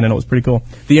past weekend, and it was pretty cool.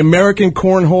 The American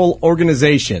Cornhole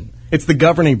Organization. It's the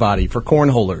governing body for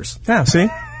cornholers. Yeah, see?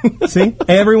 See?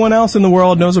 Everyone else in the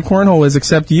world knows what cornhole is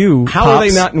except you. How Pops. are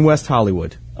they not in West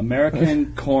Hollywood?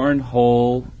 American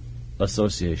Cornhole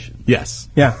Association. Yes.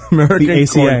 Yeah. American the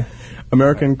ACA.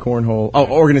 American Cornhole... Oh,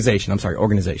 organization. I'm sorry,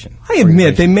 organization. I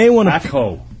admit, they may want to...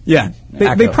 ACO. Yeah.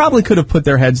 They probably could have put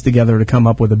their heads together to come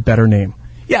up with a better name.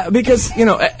 Yeah, because,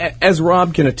 as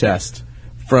Rob can attest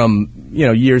from,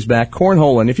 years back,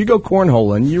 cornholing, if you go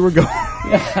cornholing, you were going...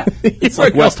 It's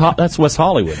like that's West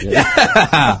Hollywood.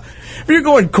 Yeah. If you're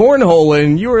going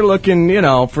cornholing, you were looking,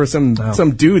 for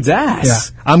some dude's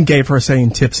ass. Yeah. I'm gay for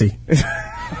saying tipsy.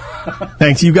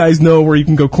 Thanks. You guys know where you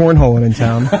can go cornholing in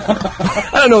town. I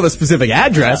don't know the specific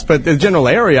address, but the general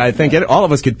area, I think all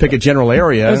of us could pick a general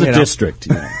area. There's a district.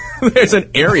 There's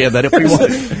an area that if we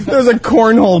want... There's a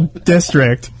cornhole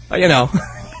district.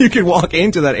 You could walk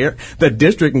into that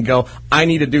district and go, I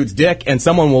need a dude's dick, and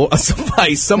someone will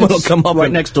suffice. Someone will come up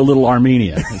right next to Little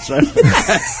Armenia.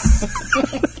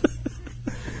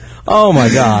 Oh my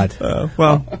God.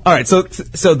 Well, all right. So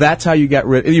that's how you got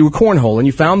rid. You were cornholing.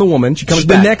 You found the woman. She comes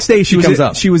the back. next day she comes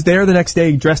up. She was there the next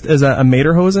day dressed as a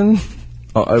Materhosen.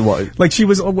 Like she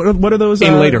was. What are those?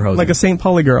 In Lederhosen. Like a St.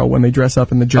 Pauli girl when they dress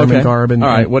up in the German garb. And, all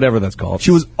right, whatever that's called.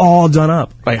 She was all done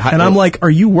up. Right, and I'm like, "Are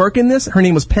you working this?" Her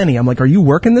name was Penny. I'm like, "Are you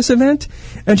working this event?"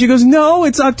 And she goes, "No,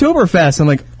 it's Oktoberfest." I'm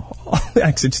like,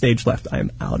 exit stage left. I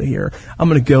am out of here. I'm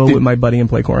going to go with my buddy and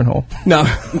play cornhole.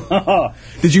 No.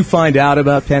 Did you find out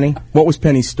about Penny? What was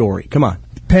Penny's story? Come on.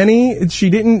 Penny, she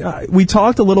didn't, we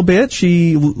talked a little bit.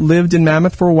 She lived in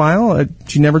Mammoth for a while.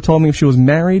 She never told me if she was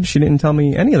married. She didn't tell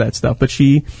me any of that stuff. But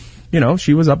she,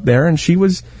 she was up there and she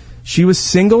was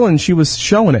single and she was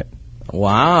showing it.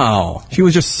 Wow. She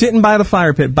was just sitting by the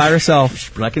fire pit by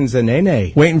herself.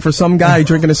 Waiting for some guy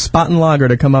drinking a Spaten lager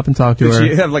to come up and talk to her.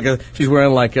 She have she's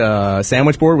wearing like a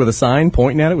sandwich board with a sign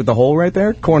pointing at it with the hole right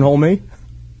there? Cornhole me?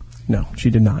 No, she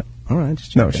did not. All right.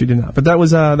 Just no, she did not. But that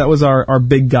was our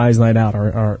big guys' night out,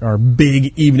 our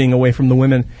big evening away from the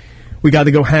women. We got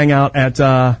to go hang out at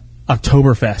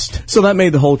Oktoberfest. So that made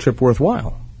the whole trip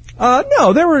worthwhile.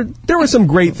 No, there were some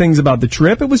great things about the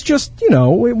trip. It was just,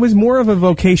 it was more of a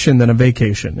vocation than a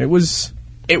vacation. It was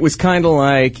kind of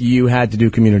like you had to do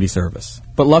community service.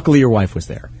 But luckily your wife was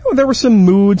there. There were some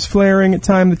moods flaring at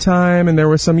time to time, and there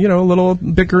was some, little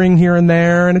bickering here and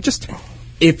there, and it just...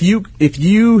 If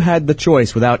you had the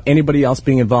choice without anybody else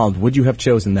being involved, would you have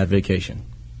chosen that vacation?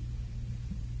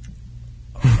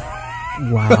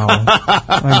 Wow.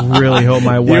 I really hope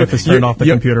my wife has turned off the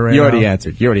computer right now. You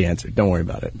already answered. Don't worry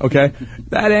about it. Okay?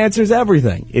 That answers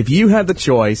everything. If you had the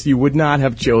choice, you would not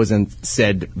have chosen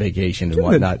said vacation and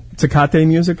whatnot. Tecate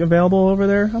music available over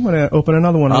there? I'm going to open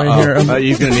another one right here.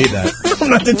 You're going to need that. I'm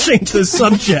not to change the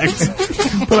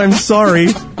subject, but I'm sorry.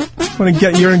 You're going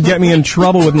to get me in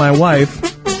trouble with my wife.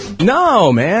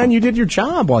 No, man. You did your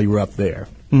job while you were up there.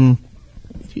 Mm.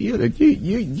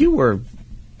 You were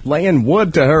laying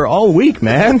wood to her all week,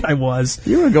 man. I was.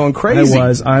 You were going crazy.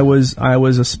 I was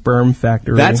a sperm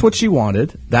factory. That's what she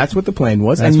wanted. That's what the plan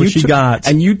was. That's what she got.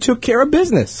 And you took care of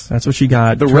business. That's what she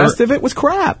got. The rest of it was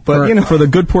crap. But for the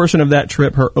good portion of that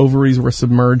trip, her ovaries were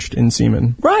submerged in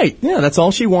semen. Right. Yeah, that's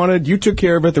all she wanted. You took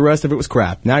care of it. The rest of it was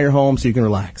crap. Now you're home, so you can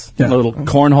relax. Yeah. A little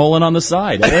cornholing on the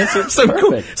side. some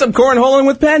cornholing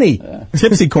with Penny. Yeah.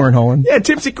 Tipsy cornholing. Yeah,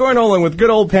 tipsy cornholing with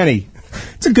good old Penny.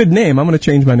 It's a good name. I'm going to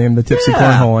change my name to Tipsy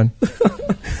Cornholing.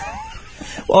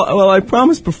 Well, I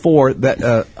promised before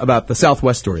that about the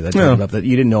Southwest story that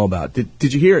you didn't know about.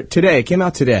 Did you hear it today? It came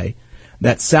out today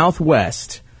that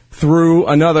Southwest threw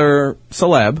another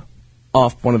celeb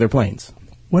off one of their planes.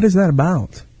 What is that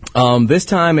about? This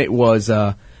time it was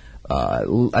I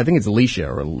think it's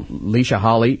Alicia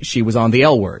Holly. She was on the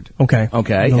L Word. Okay.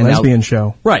 The lesbian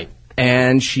show. Right.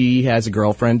 And she has a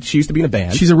girlfriend. She used to be in a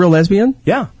band. She's a real lesbian?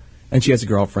 Yeah. And she has a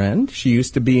girlfriend. She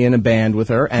used to be in a band with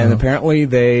her, and apparently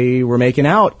they were making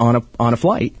out on a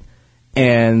flight.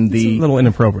 And it's a little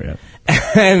inappropriate.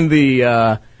 And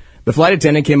the flight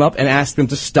attendant came up and asked them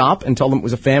to stop and told them it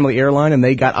was a family airline, and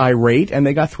they got irate and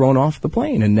they got thrown off the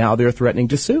plane, and now they're threatening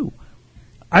to sue.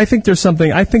 I think there's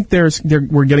something. I think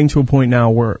we're getting to a point now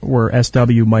where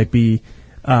SW might be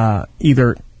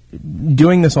either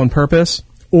doing this on purpose,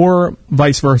 or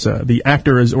vice versa. The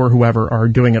actors or whoever are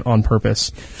doing it on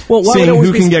purpose. Well, seeing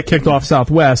who can get kicked off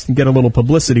Southwest and get a little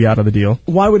publicity out of the deal.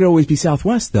 Why would it always be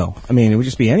Southwest, though? I mean, it would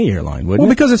just be any airline, wouldn't it?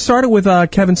 Well, because it started with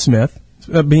Kevin Smith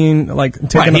being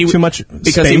taking up too much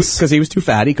space. Because he was too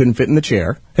fat, he couldn't fit in the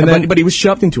chair. But he was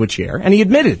shoved into a chair, and he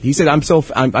admitted. He said, "I'm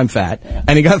fat,"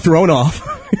 and he got thrown off.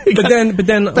 But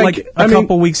then, a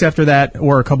couple weeks after that,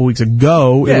 or a couple weeks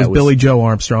ago, it was Billy Joe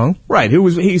Armstrong, right?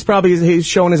 He's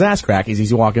showing his ass crack as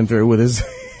he's walking through with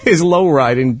his low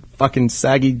riding fucking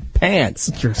saggy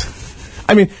pants.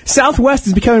 I mean, Southwest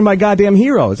is becoming my goddamn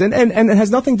heroes, and it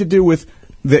has nothing to do with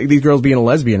these girls being a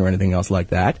lesbian or anything else like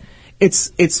that.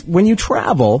 It's when you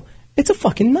travel, it's a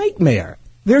fucking nightmare.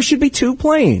 There should be two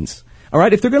planes. All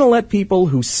right? If they're going to let people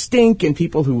who stink and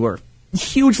people who are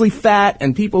hugely fat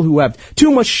and people who have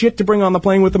too much shit to bring on the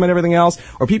plane with them and everything else,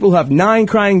 or people who have 9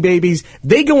 crying babies,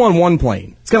 they go on one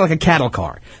plane. It's kind of like a cattle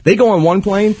car. They go on one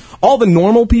plane. All the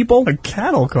normal people... A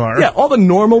cattle car? Yeah, all the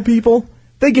normal people,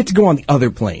 they get to go on the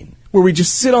other plane, where we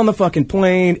just sit on the fucking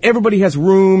plane, everybody has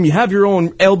room, you have your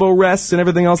own elbow rests and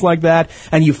everything else like that,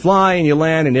 and you fly and you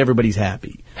land and everybody's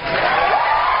happy.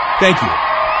 Thank you.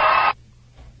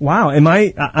 Wow,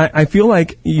 I feel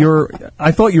like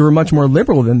I thought you were much more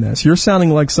liberal than this. You're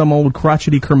sounding like some old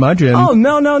crotchety curmudgeon. Oh,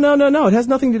 no. It has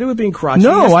nothing to do with being crotchety.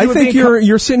 No, I think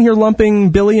you're sitting here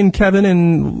lumping Billy and Kevin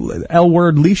and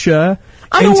L-Word Leisha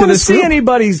I don't want to see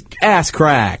anybody's ass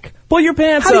crack. Pull your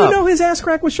pants up. How do you know his ass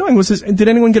crack was showing? Did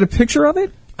anyone get a picture of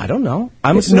it? I don't know.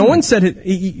 No one said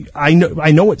it. I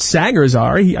know what saggers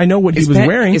are. I know what he was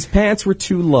wearing. His pants were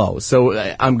too low, so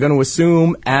I'm going to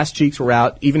assume ass cheeks were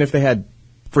out, even if they had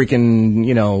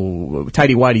freaking,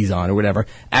 tighty whities on or whatever.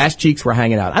 Ass cheeks were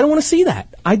hanging out. I don't want to see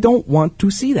that. I don't want to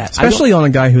see that. Especially on a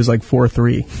guy who's like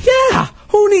 4'3". Yeah,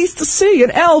 who needs to see an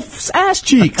elf's ass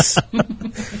cheeks?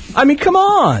 I mean, come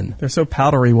on. They're so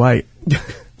powdery white.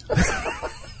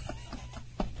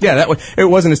 Yeah, it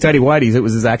wasn't his tighty whities. It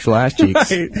was his actual ass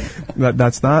cheeks. Right.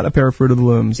 That's not a pair of Fruit of the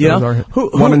Looms. Those are who,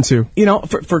 1 and 2.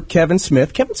 For Kevin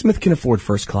Smith can afford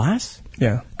first class.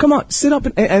 Yeah. Come on, sit up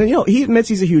and he admits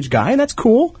he's a huge guy, and that's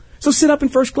cool. So sit up in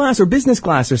first class or business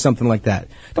class or something like that.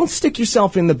 Don't stick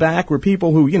yourself in the back where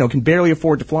people who, can barely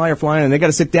afford to fly are flying, and they got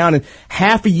to sit down and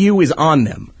half of you is on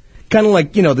them. Kind of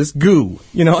like, this goo,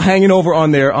 hanging over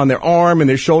on their arm and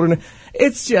their shoulder.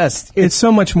 It's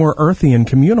so much more earthy and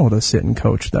communal to sit and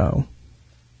coach, though.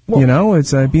 Well,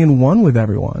 it's being one with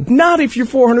everyone. Not if you're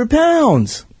 400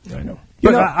 pounds. I know.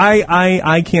 But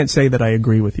I can't say that I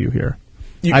agree with you here.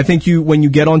 I think when you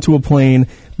get onto a plane,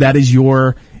 that is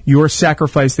your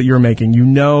sacrifice that you're making.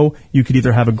 You could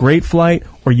either have a great flight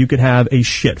or you could have a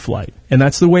shit flight. And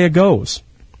that's the way it goes.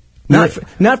 Not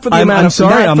for the amount I'm of...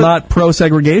 sorry, I'm not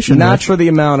pro-segregation. Not for the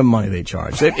amount of money they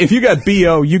charge. If you got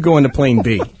B.O., you go into plane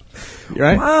B.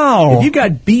 Right? Wow. If you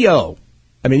got B.O.,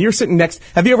 I mean, you're sitting next...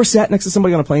 Have you ever sat next to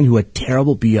somebody on a plane who had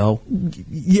terrible B.O.?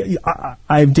 Yeah,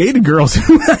 I've dated girls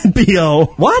who had B.O.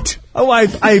 What? Oh,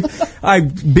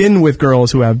 I've been with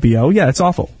girls who have B.O. Yeah, it's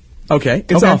awful. Okay,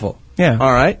 it's awful. Yeah.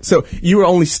 All right. So you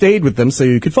only stayed with them so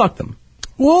you could fuck them.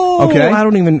 Whoa. Okay. I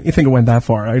don't even think it went that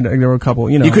far. There were a couple,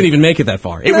 You couldn't even make it that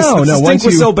far. The stink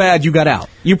was so bad you got out.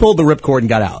 You pulled the ripcord and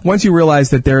got out. Once you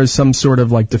realize that there is some sort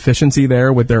of like deficiency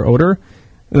there with their odor,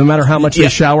 no matter how much they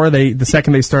shower, the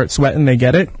second they start sweating, they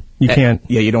get it. You can't.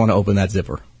 Yeah, you don't want to open that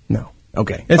zipper. No.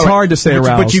 Okay. It's hard to stay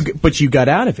aroused. But you got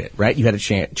out of it, right? You had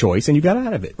a choice and you got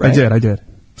out of it, right? I did.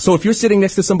 So if you're sitting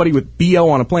next to somebody with BO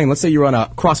on a plane, let's say you're on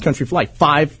a cross-country flight,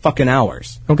 5 fucking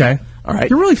hours. Okay. All right.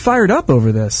 You're really fired up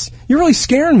over this. You're really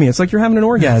scaring me. It's like you're having an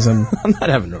orgasm. I'm not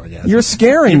having an orgasm. You're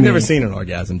scaring me. You've never seen an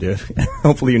orgasm, dude.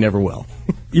 Hopefully you never will.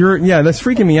 That's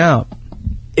freaking me out.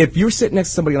 If you're sitting next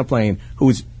to somebody on a plane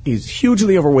who's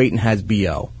hugely overweight and has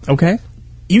BO. Okay.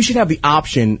 You should have the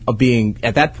option of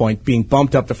at that point, being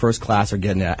bumped up to first class or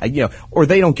getting or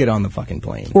they don't get on the fucking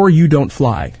plane. Or you don't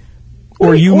fly.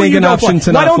 Or you make an option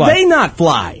to not fly. Why don't they not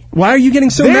fly? Why are you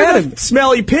getting so mad? They're the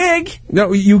smelly pig.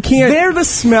 No, you can't. They're the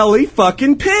smelly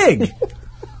fucking pig.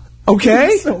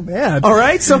 Okay? So bad. All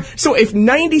right? So if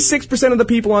 96% of the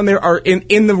people on there are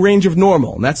in the range of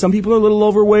normal, and that's some people are a little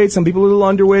overweight, some people are a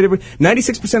little underweight,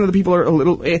 96% of the people are a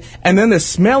little, and then the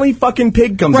smelly fucking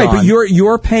pig comes on. Right, but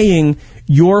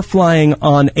you're flying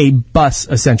on a bus,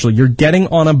 essentially. You're getting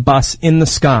on a bus in the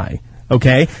sky.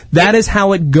 Okay, that is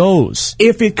how it goes.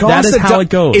 If it costs how it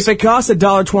goes. If it costs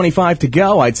 $1.25 to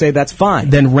go, I'd say that's fine.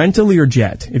 Then rent a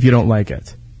Learjet if you don't like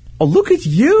it. Oh, look at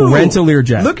you! Rent a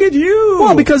Learjet. Look at you!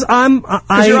 Well, because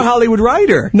Because you're a Hollywood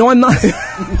writer. No, I'm not.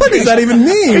 What does that even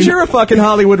mean? Because you're a fucking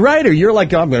Hollywood writer. You're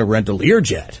like, I'm going to rent a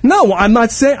Learjet. No, I'm not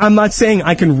saying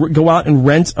I can go out and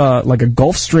rent like a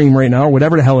Gulfstream right now or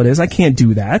whatever the hell it is. I can't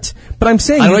do that. But I'm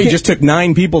saying I know you just took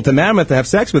 9 people to Mammoth to have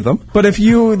sex with them. But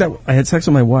I had sex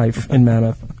with my wife in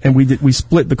Mammoth, and we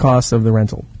split the cost of the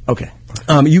rental. Okay.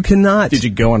 You cannot. Did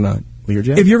you go on a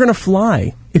Learjet? If you're going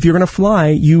to fly,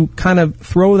 you kind of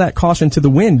throw that caution to the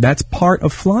wind. That's part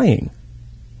of flying.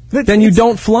 Then you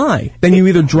don't fly. Then you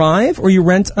either drive or you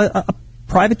rent a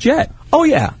private jet. Oh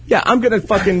yeah. I'm gonna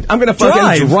fucking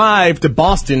drive to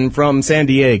Boston from San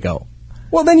Diego.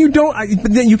 Well, then you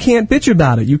can't bitch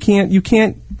about it. You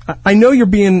can't. I know you're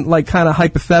being like kind of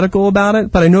hypothetical about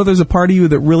it, but I know there's a part of you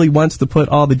that really wants to put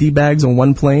all the D-bags on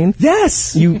one plane.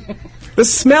 Yes. The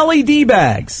smelly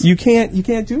D-bags. You can't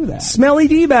do that. Smelly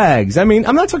D-bags. I mean,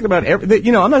 I'm not talking about I'm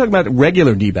not talking about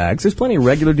regular D-bags. There's plenty of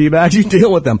regular D-bags. You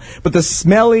deal with them. But the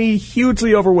smelly,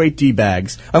 hugely overweight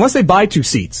D-bags, unless they buy 2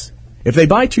 seats. If they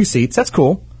buy 2 seats, that's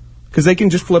cool. Because they can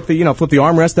just flip the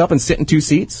armrest up and sit in 2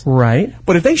 seats. Right.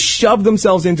 But if they shove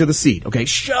themselves into the seat,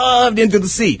 shoved into the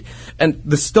seat, and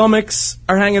the stomachs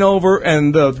are hanging over,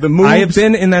 and the moves... I have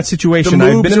been in that situation.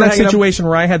 I've been in that situation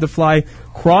where I had to fly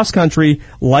cross-country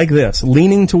like this,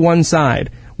 leaning to one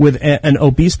side, with an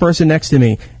obese person next to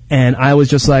me, and I was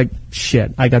just like,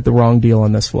 shit, I got the wrong deal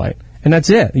on this flight. And that's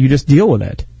it. You just deal with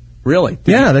it. Really?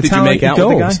 That's how it goes. Did you make out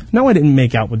with the guy? No, I didn't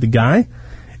make out with the guy.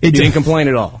 You didn't complain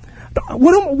at all?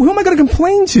 Who am I going to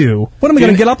complain to? What am I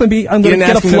going to get up and be? I'm going to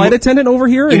get a flight attendant over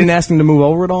here. You didn't ask him to move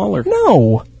over at all, or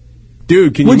no?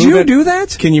 Dude, would you do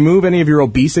that? Can you move any of your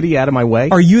obesity out of my way?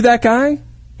 Are you that guy?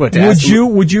 What, to Would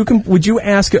ask- you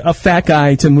ask a fat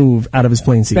guy to move out of his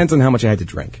plane seat? Depends on how much I had to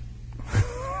drink.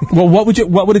 Well, what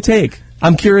would it take?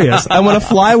 I'm curious. I want to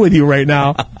fly with you right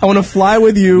now. I want to fly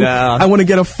with you. No. I want to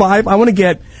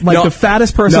get No. the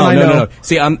fattest person No. I know. No.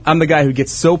 See, I'm the guy who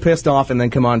gets so pissed off and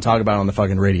then come on and talk about it on the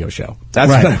fucking radio show.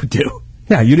 That's Right. what I would do.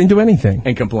 Yeah, you didn't do anything.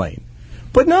 And complain.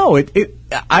 But no,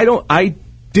 I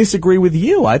disagree with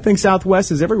you. I think Southwest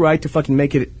has every right to fucking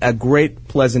make it a great,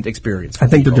 pleasant experience. I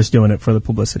think they're just doing it for the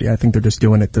publicity. I think they're just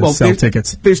doing it to sell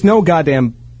tickets. There's no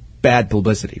goddamn bad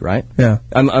publicity, right? Yeah.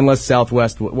 Unless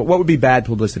Southwest, what would be bad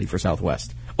publicity for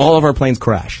Southwest? All of our planes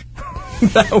crash.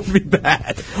 That would be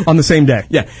bad. On the same day.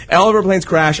 Yeah. All of our planes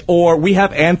crash, or we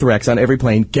have anthrax on every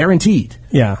plane, guaranteed.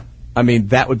 Yeah. I mean,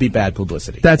 that would be bad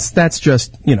publicity. That's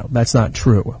just, that's not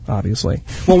true, obviously.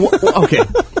 Well, okay.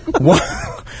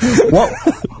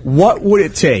 What would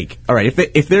it take? All right,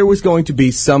 if there was going to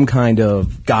be some kind of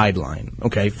guideline,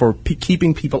 okay, for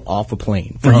keeping people off a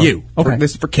plane for you, Okay.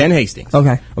 this is for Ken Hastings.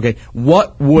 Okay.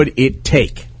 What would it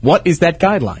take? What is that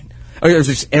guideline? Or is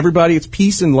it just everybody? It's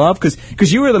peace and love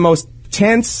because you are the most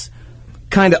tense,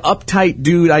 kind of uptight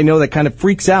dude I know that kind of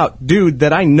freaks out dude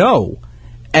that I know.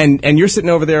 And you're sitting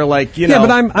over there like, you know. Yeah,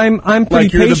 but I'm pretty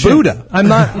like you're patient. the Buddha. I'm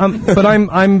not. But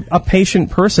I'm a patient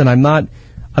person. I'm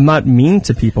not mean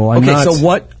to people. I'm Okay, not, so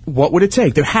what would it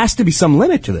take? There has to be some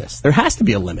limit to this. There has to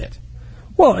be a limit.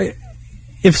 Well,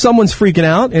 if someone's freaking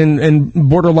out and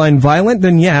borderline violent,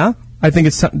 then yeah, I think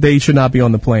they should not be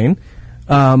on the plane.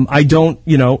 I don't,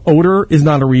 odor is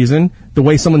not a reason. The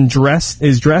way someone dressed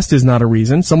is not a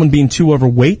reason. Someone being too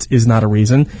overweight is not a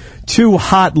reason. Two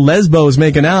hot lesbos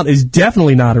making out is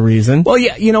definitely not a reason. Well,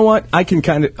 yeah, you know what? I can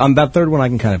kind of, on that third one, I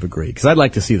can kind of agree, because I'd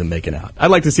like to see them making out. I'd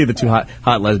like to see the two hot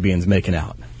lesbians making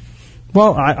out.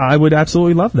 Well, I would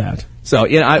absolutely love that. So,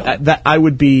 I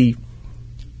would be,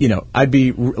 I'd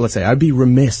be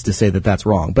remiss to say that that's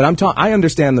wrong. But I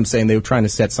understand them saying they were trying to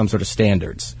set some sort of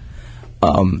standards.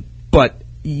 But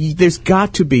there's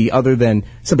got to be, other than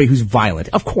somebody who's violent,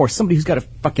 of course, somebody who's got a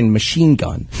fucking machine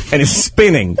gun and is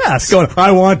spinning, going,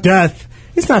 I want death.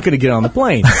 He's not going to get on the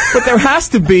plane. But there has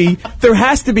to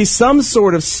be some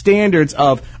sort of standards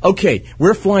of, okay,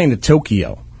 we're flying to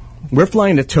Tokyo. We're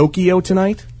flying to Tokyo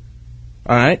tonight.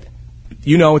 All right?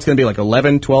 It's going to be like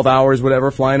 11, 12 hours, whatever,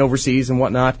 flying overseas and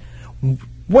whatnot.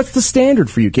 What's the standard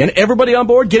for you, Ken? Everybody on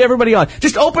board? Get everybody on.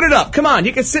 Just open it up. Come on.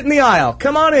 You can sit in the aisle.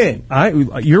 Come on in.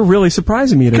 You're really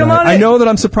surprising me tonight. Come on in. I know that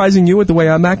I'm surprising you with the way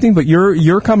I'm acting, but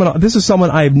you're coming on. This is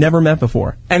someone I've never met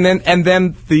before. And then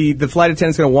the flight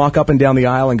attendant's going to walk up and down the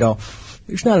aisle and go,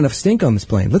 there's not enough stink on this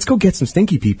plane. Let's go get some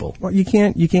stinky people. Well, you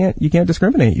can't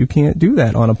discriminate. You can't do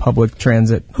that on a public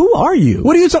transit. Who are you?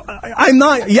 What are you? I'm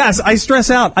not. Yes, I stress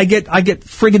out. I get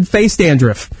friggin' face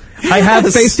dandruff. I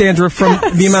have face dandruff from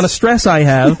the amount of stress I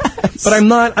have. But I'm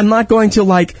not going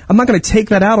to take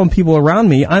that out on people around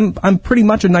me. I'm pretty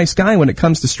much a nice guy when it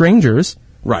comes to strangers.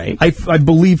 Right. I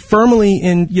believe firmly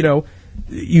in,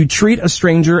 you treat a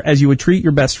stranger as you would treat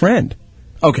your best friend.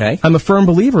 Okay. I'm a firm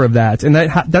believer of that, and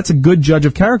that's a good judge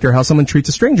of character, how someone treats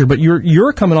a stranger. But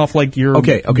you're coming off like you're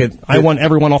okay. I want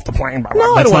everyone off the plane.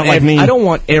 No, that's not like me. I don't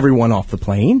want everyone off the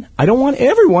plane. I don't want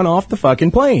everyone off the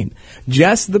fucking plane.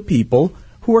 Just the people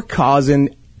who are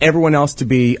causing everyone else to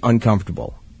be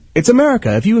uncomfortable. It's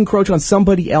America. If you encroach on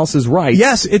somebody else's rights,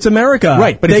 yes, it's America.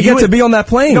 Right, but they get to be on that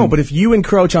plane. No, but if you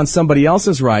encroach on somebody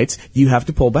else's rights, you have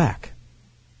to pull back.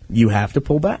 You have to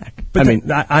pull back. But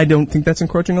I don't think that's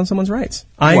encroaching on someone's rights.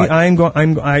 What?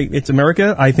 It's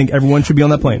America. I think everyone should be on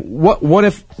that plane. What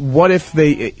if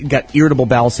they got irritable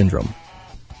bowel syndrome?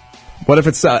 What if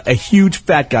it's a huge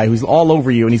fat guy who's all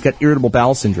over you and he's got irritable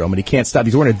bowel syndrome and he can't stop?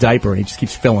 He's wearing a diaper and he just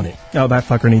keeps filling it. Oh, that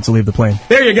fucker needs to leave the plane.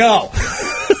 There you go.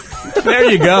 There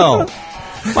you go.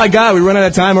 My God, we run out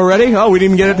of time already? Oh, we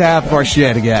didn't even get to half of our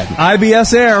shit again.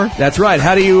 IBS Air. That's right.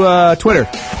 How do you Twitter?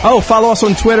 Oh, follow us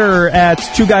on Twitter at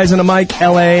 2 Guys and a Mic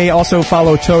LA. Also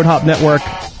follow Toad Hop Network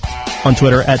on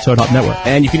Twitter at Toad Hop Network.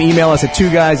 And you can email us at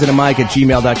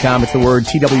 2guysandamic@gmail.com. It's the word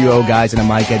TWO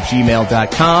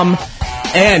guysandamic@gmail.com.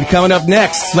 And coming up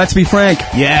next, Let's Be Frank.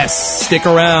 Yes, stick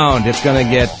around. It's going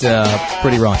to get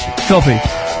pretty raunchy. Filthy.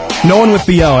 No one with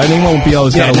BO. Anyone with BO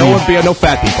has got to no leave. one with BO, no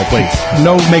fat people, please.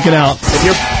 No making out.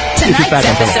 Tonight's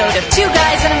episode of 2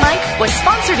 Guys and a Mic was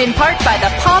sponsored in part by the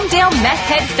Palmdale Meth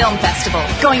Head Film Festival,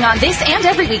 going on this and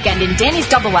every weekend in Danny's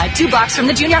Double Wide, 2 blocks from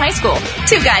the junior high school.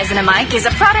 2 Guys and a Mic is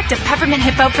a product of Peppermint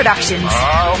Hippo Productions.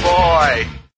 Oh, boy.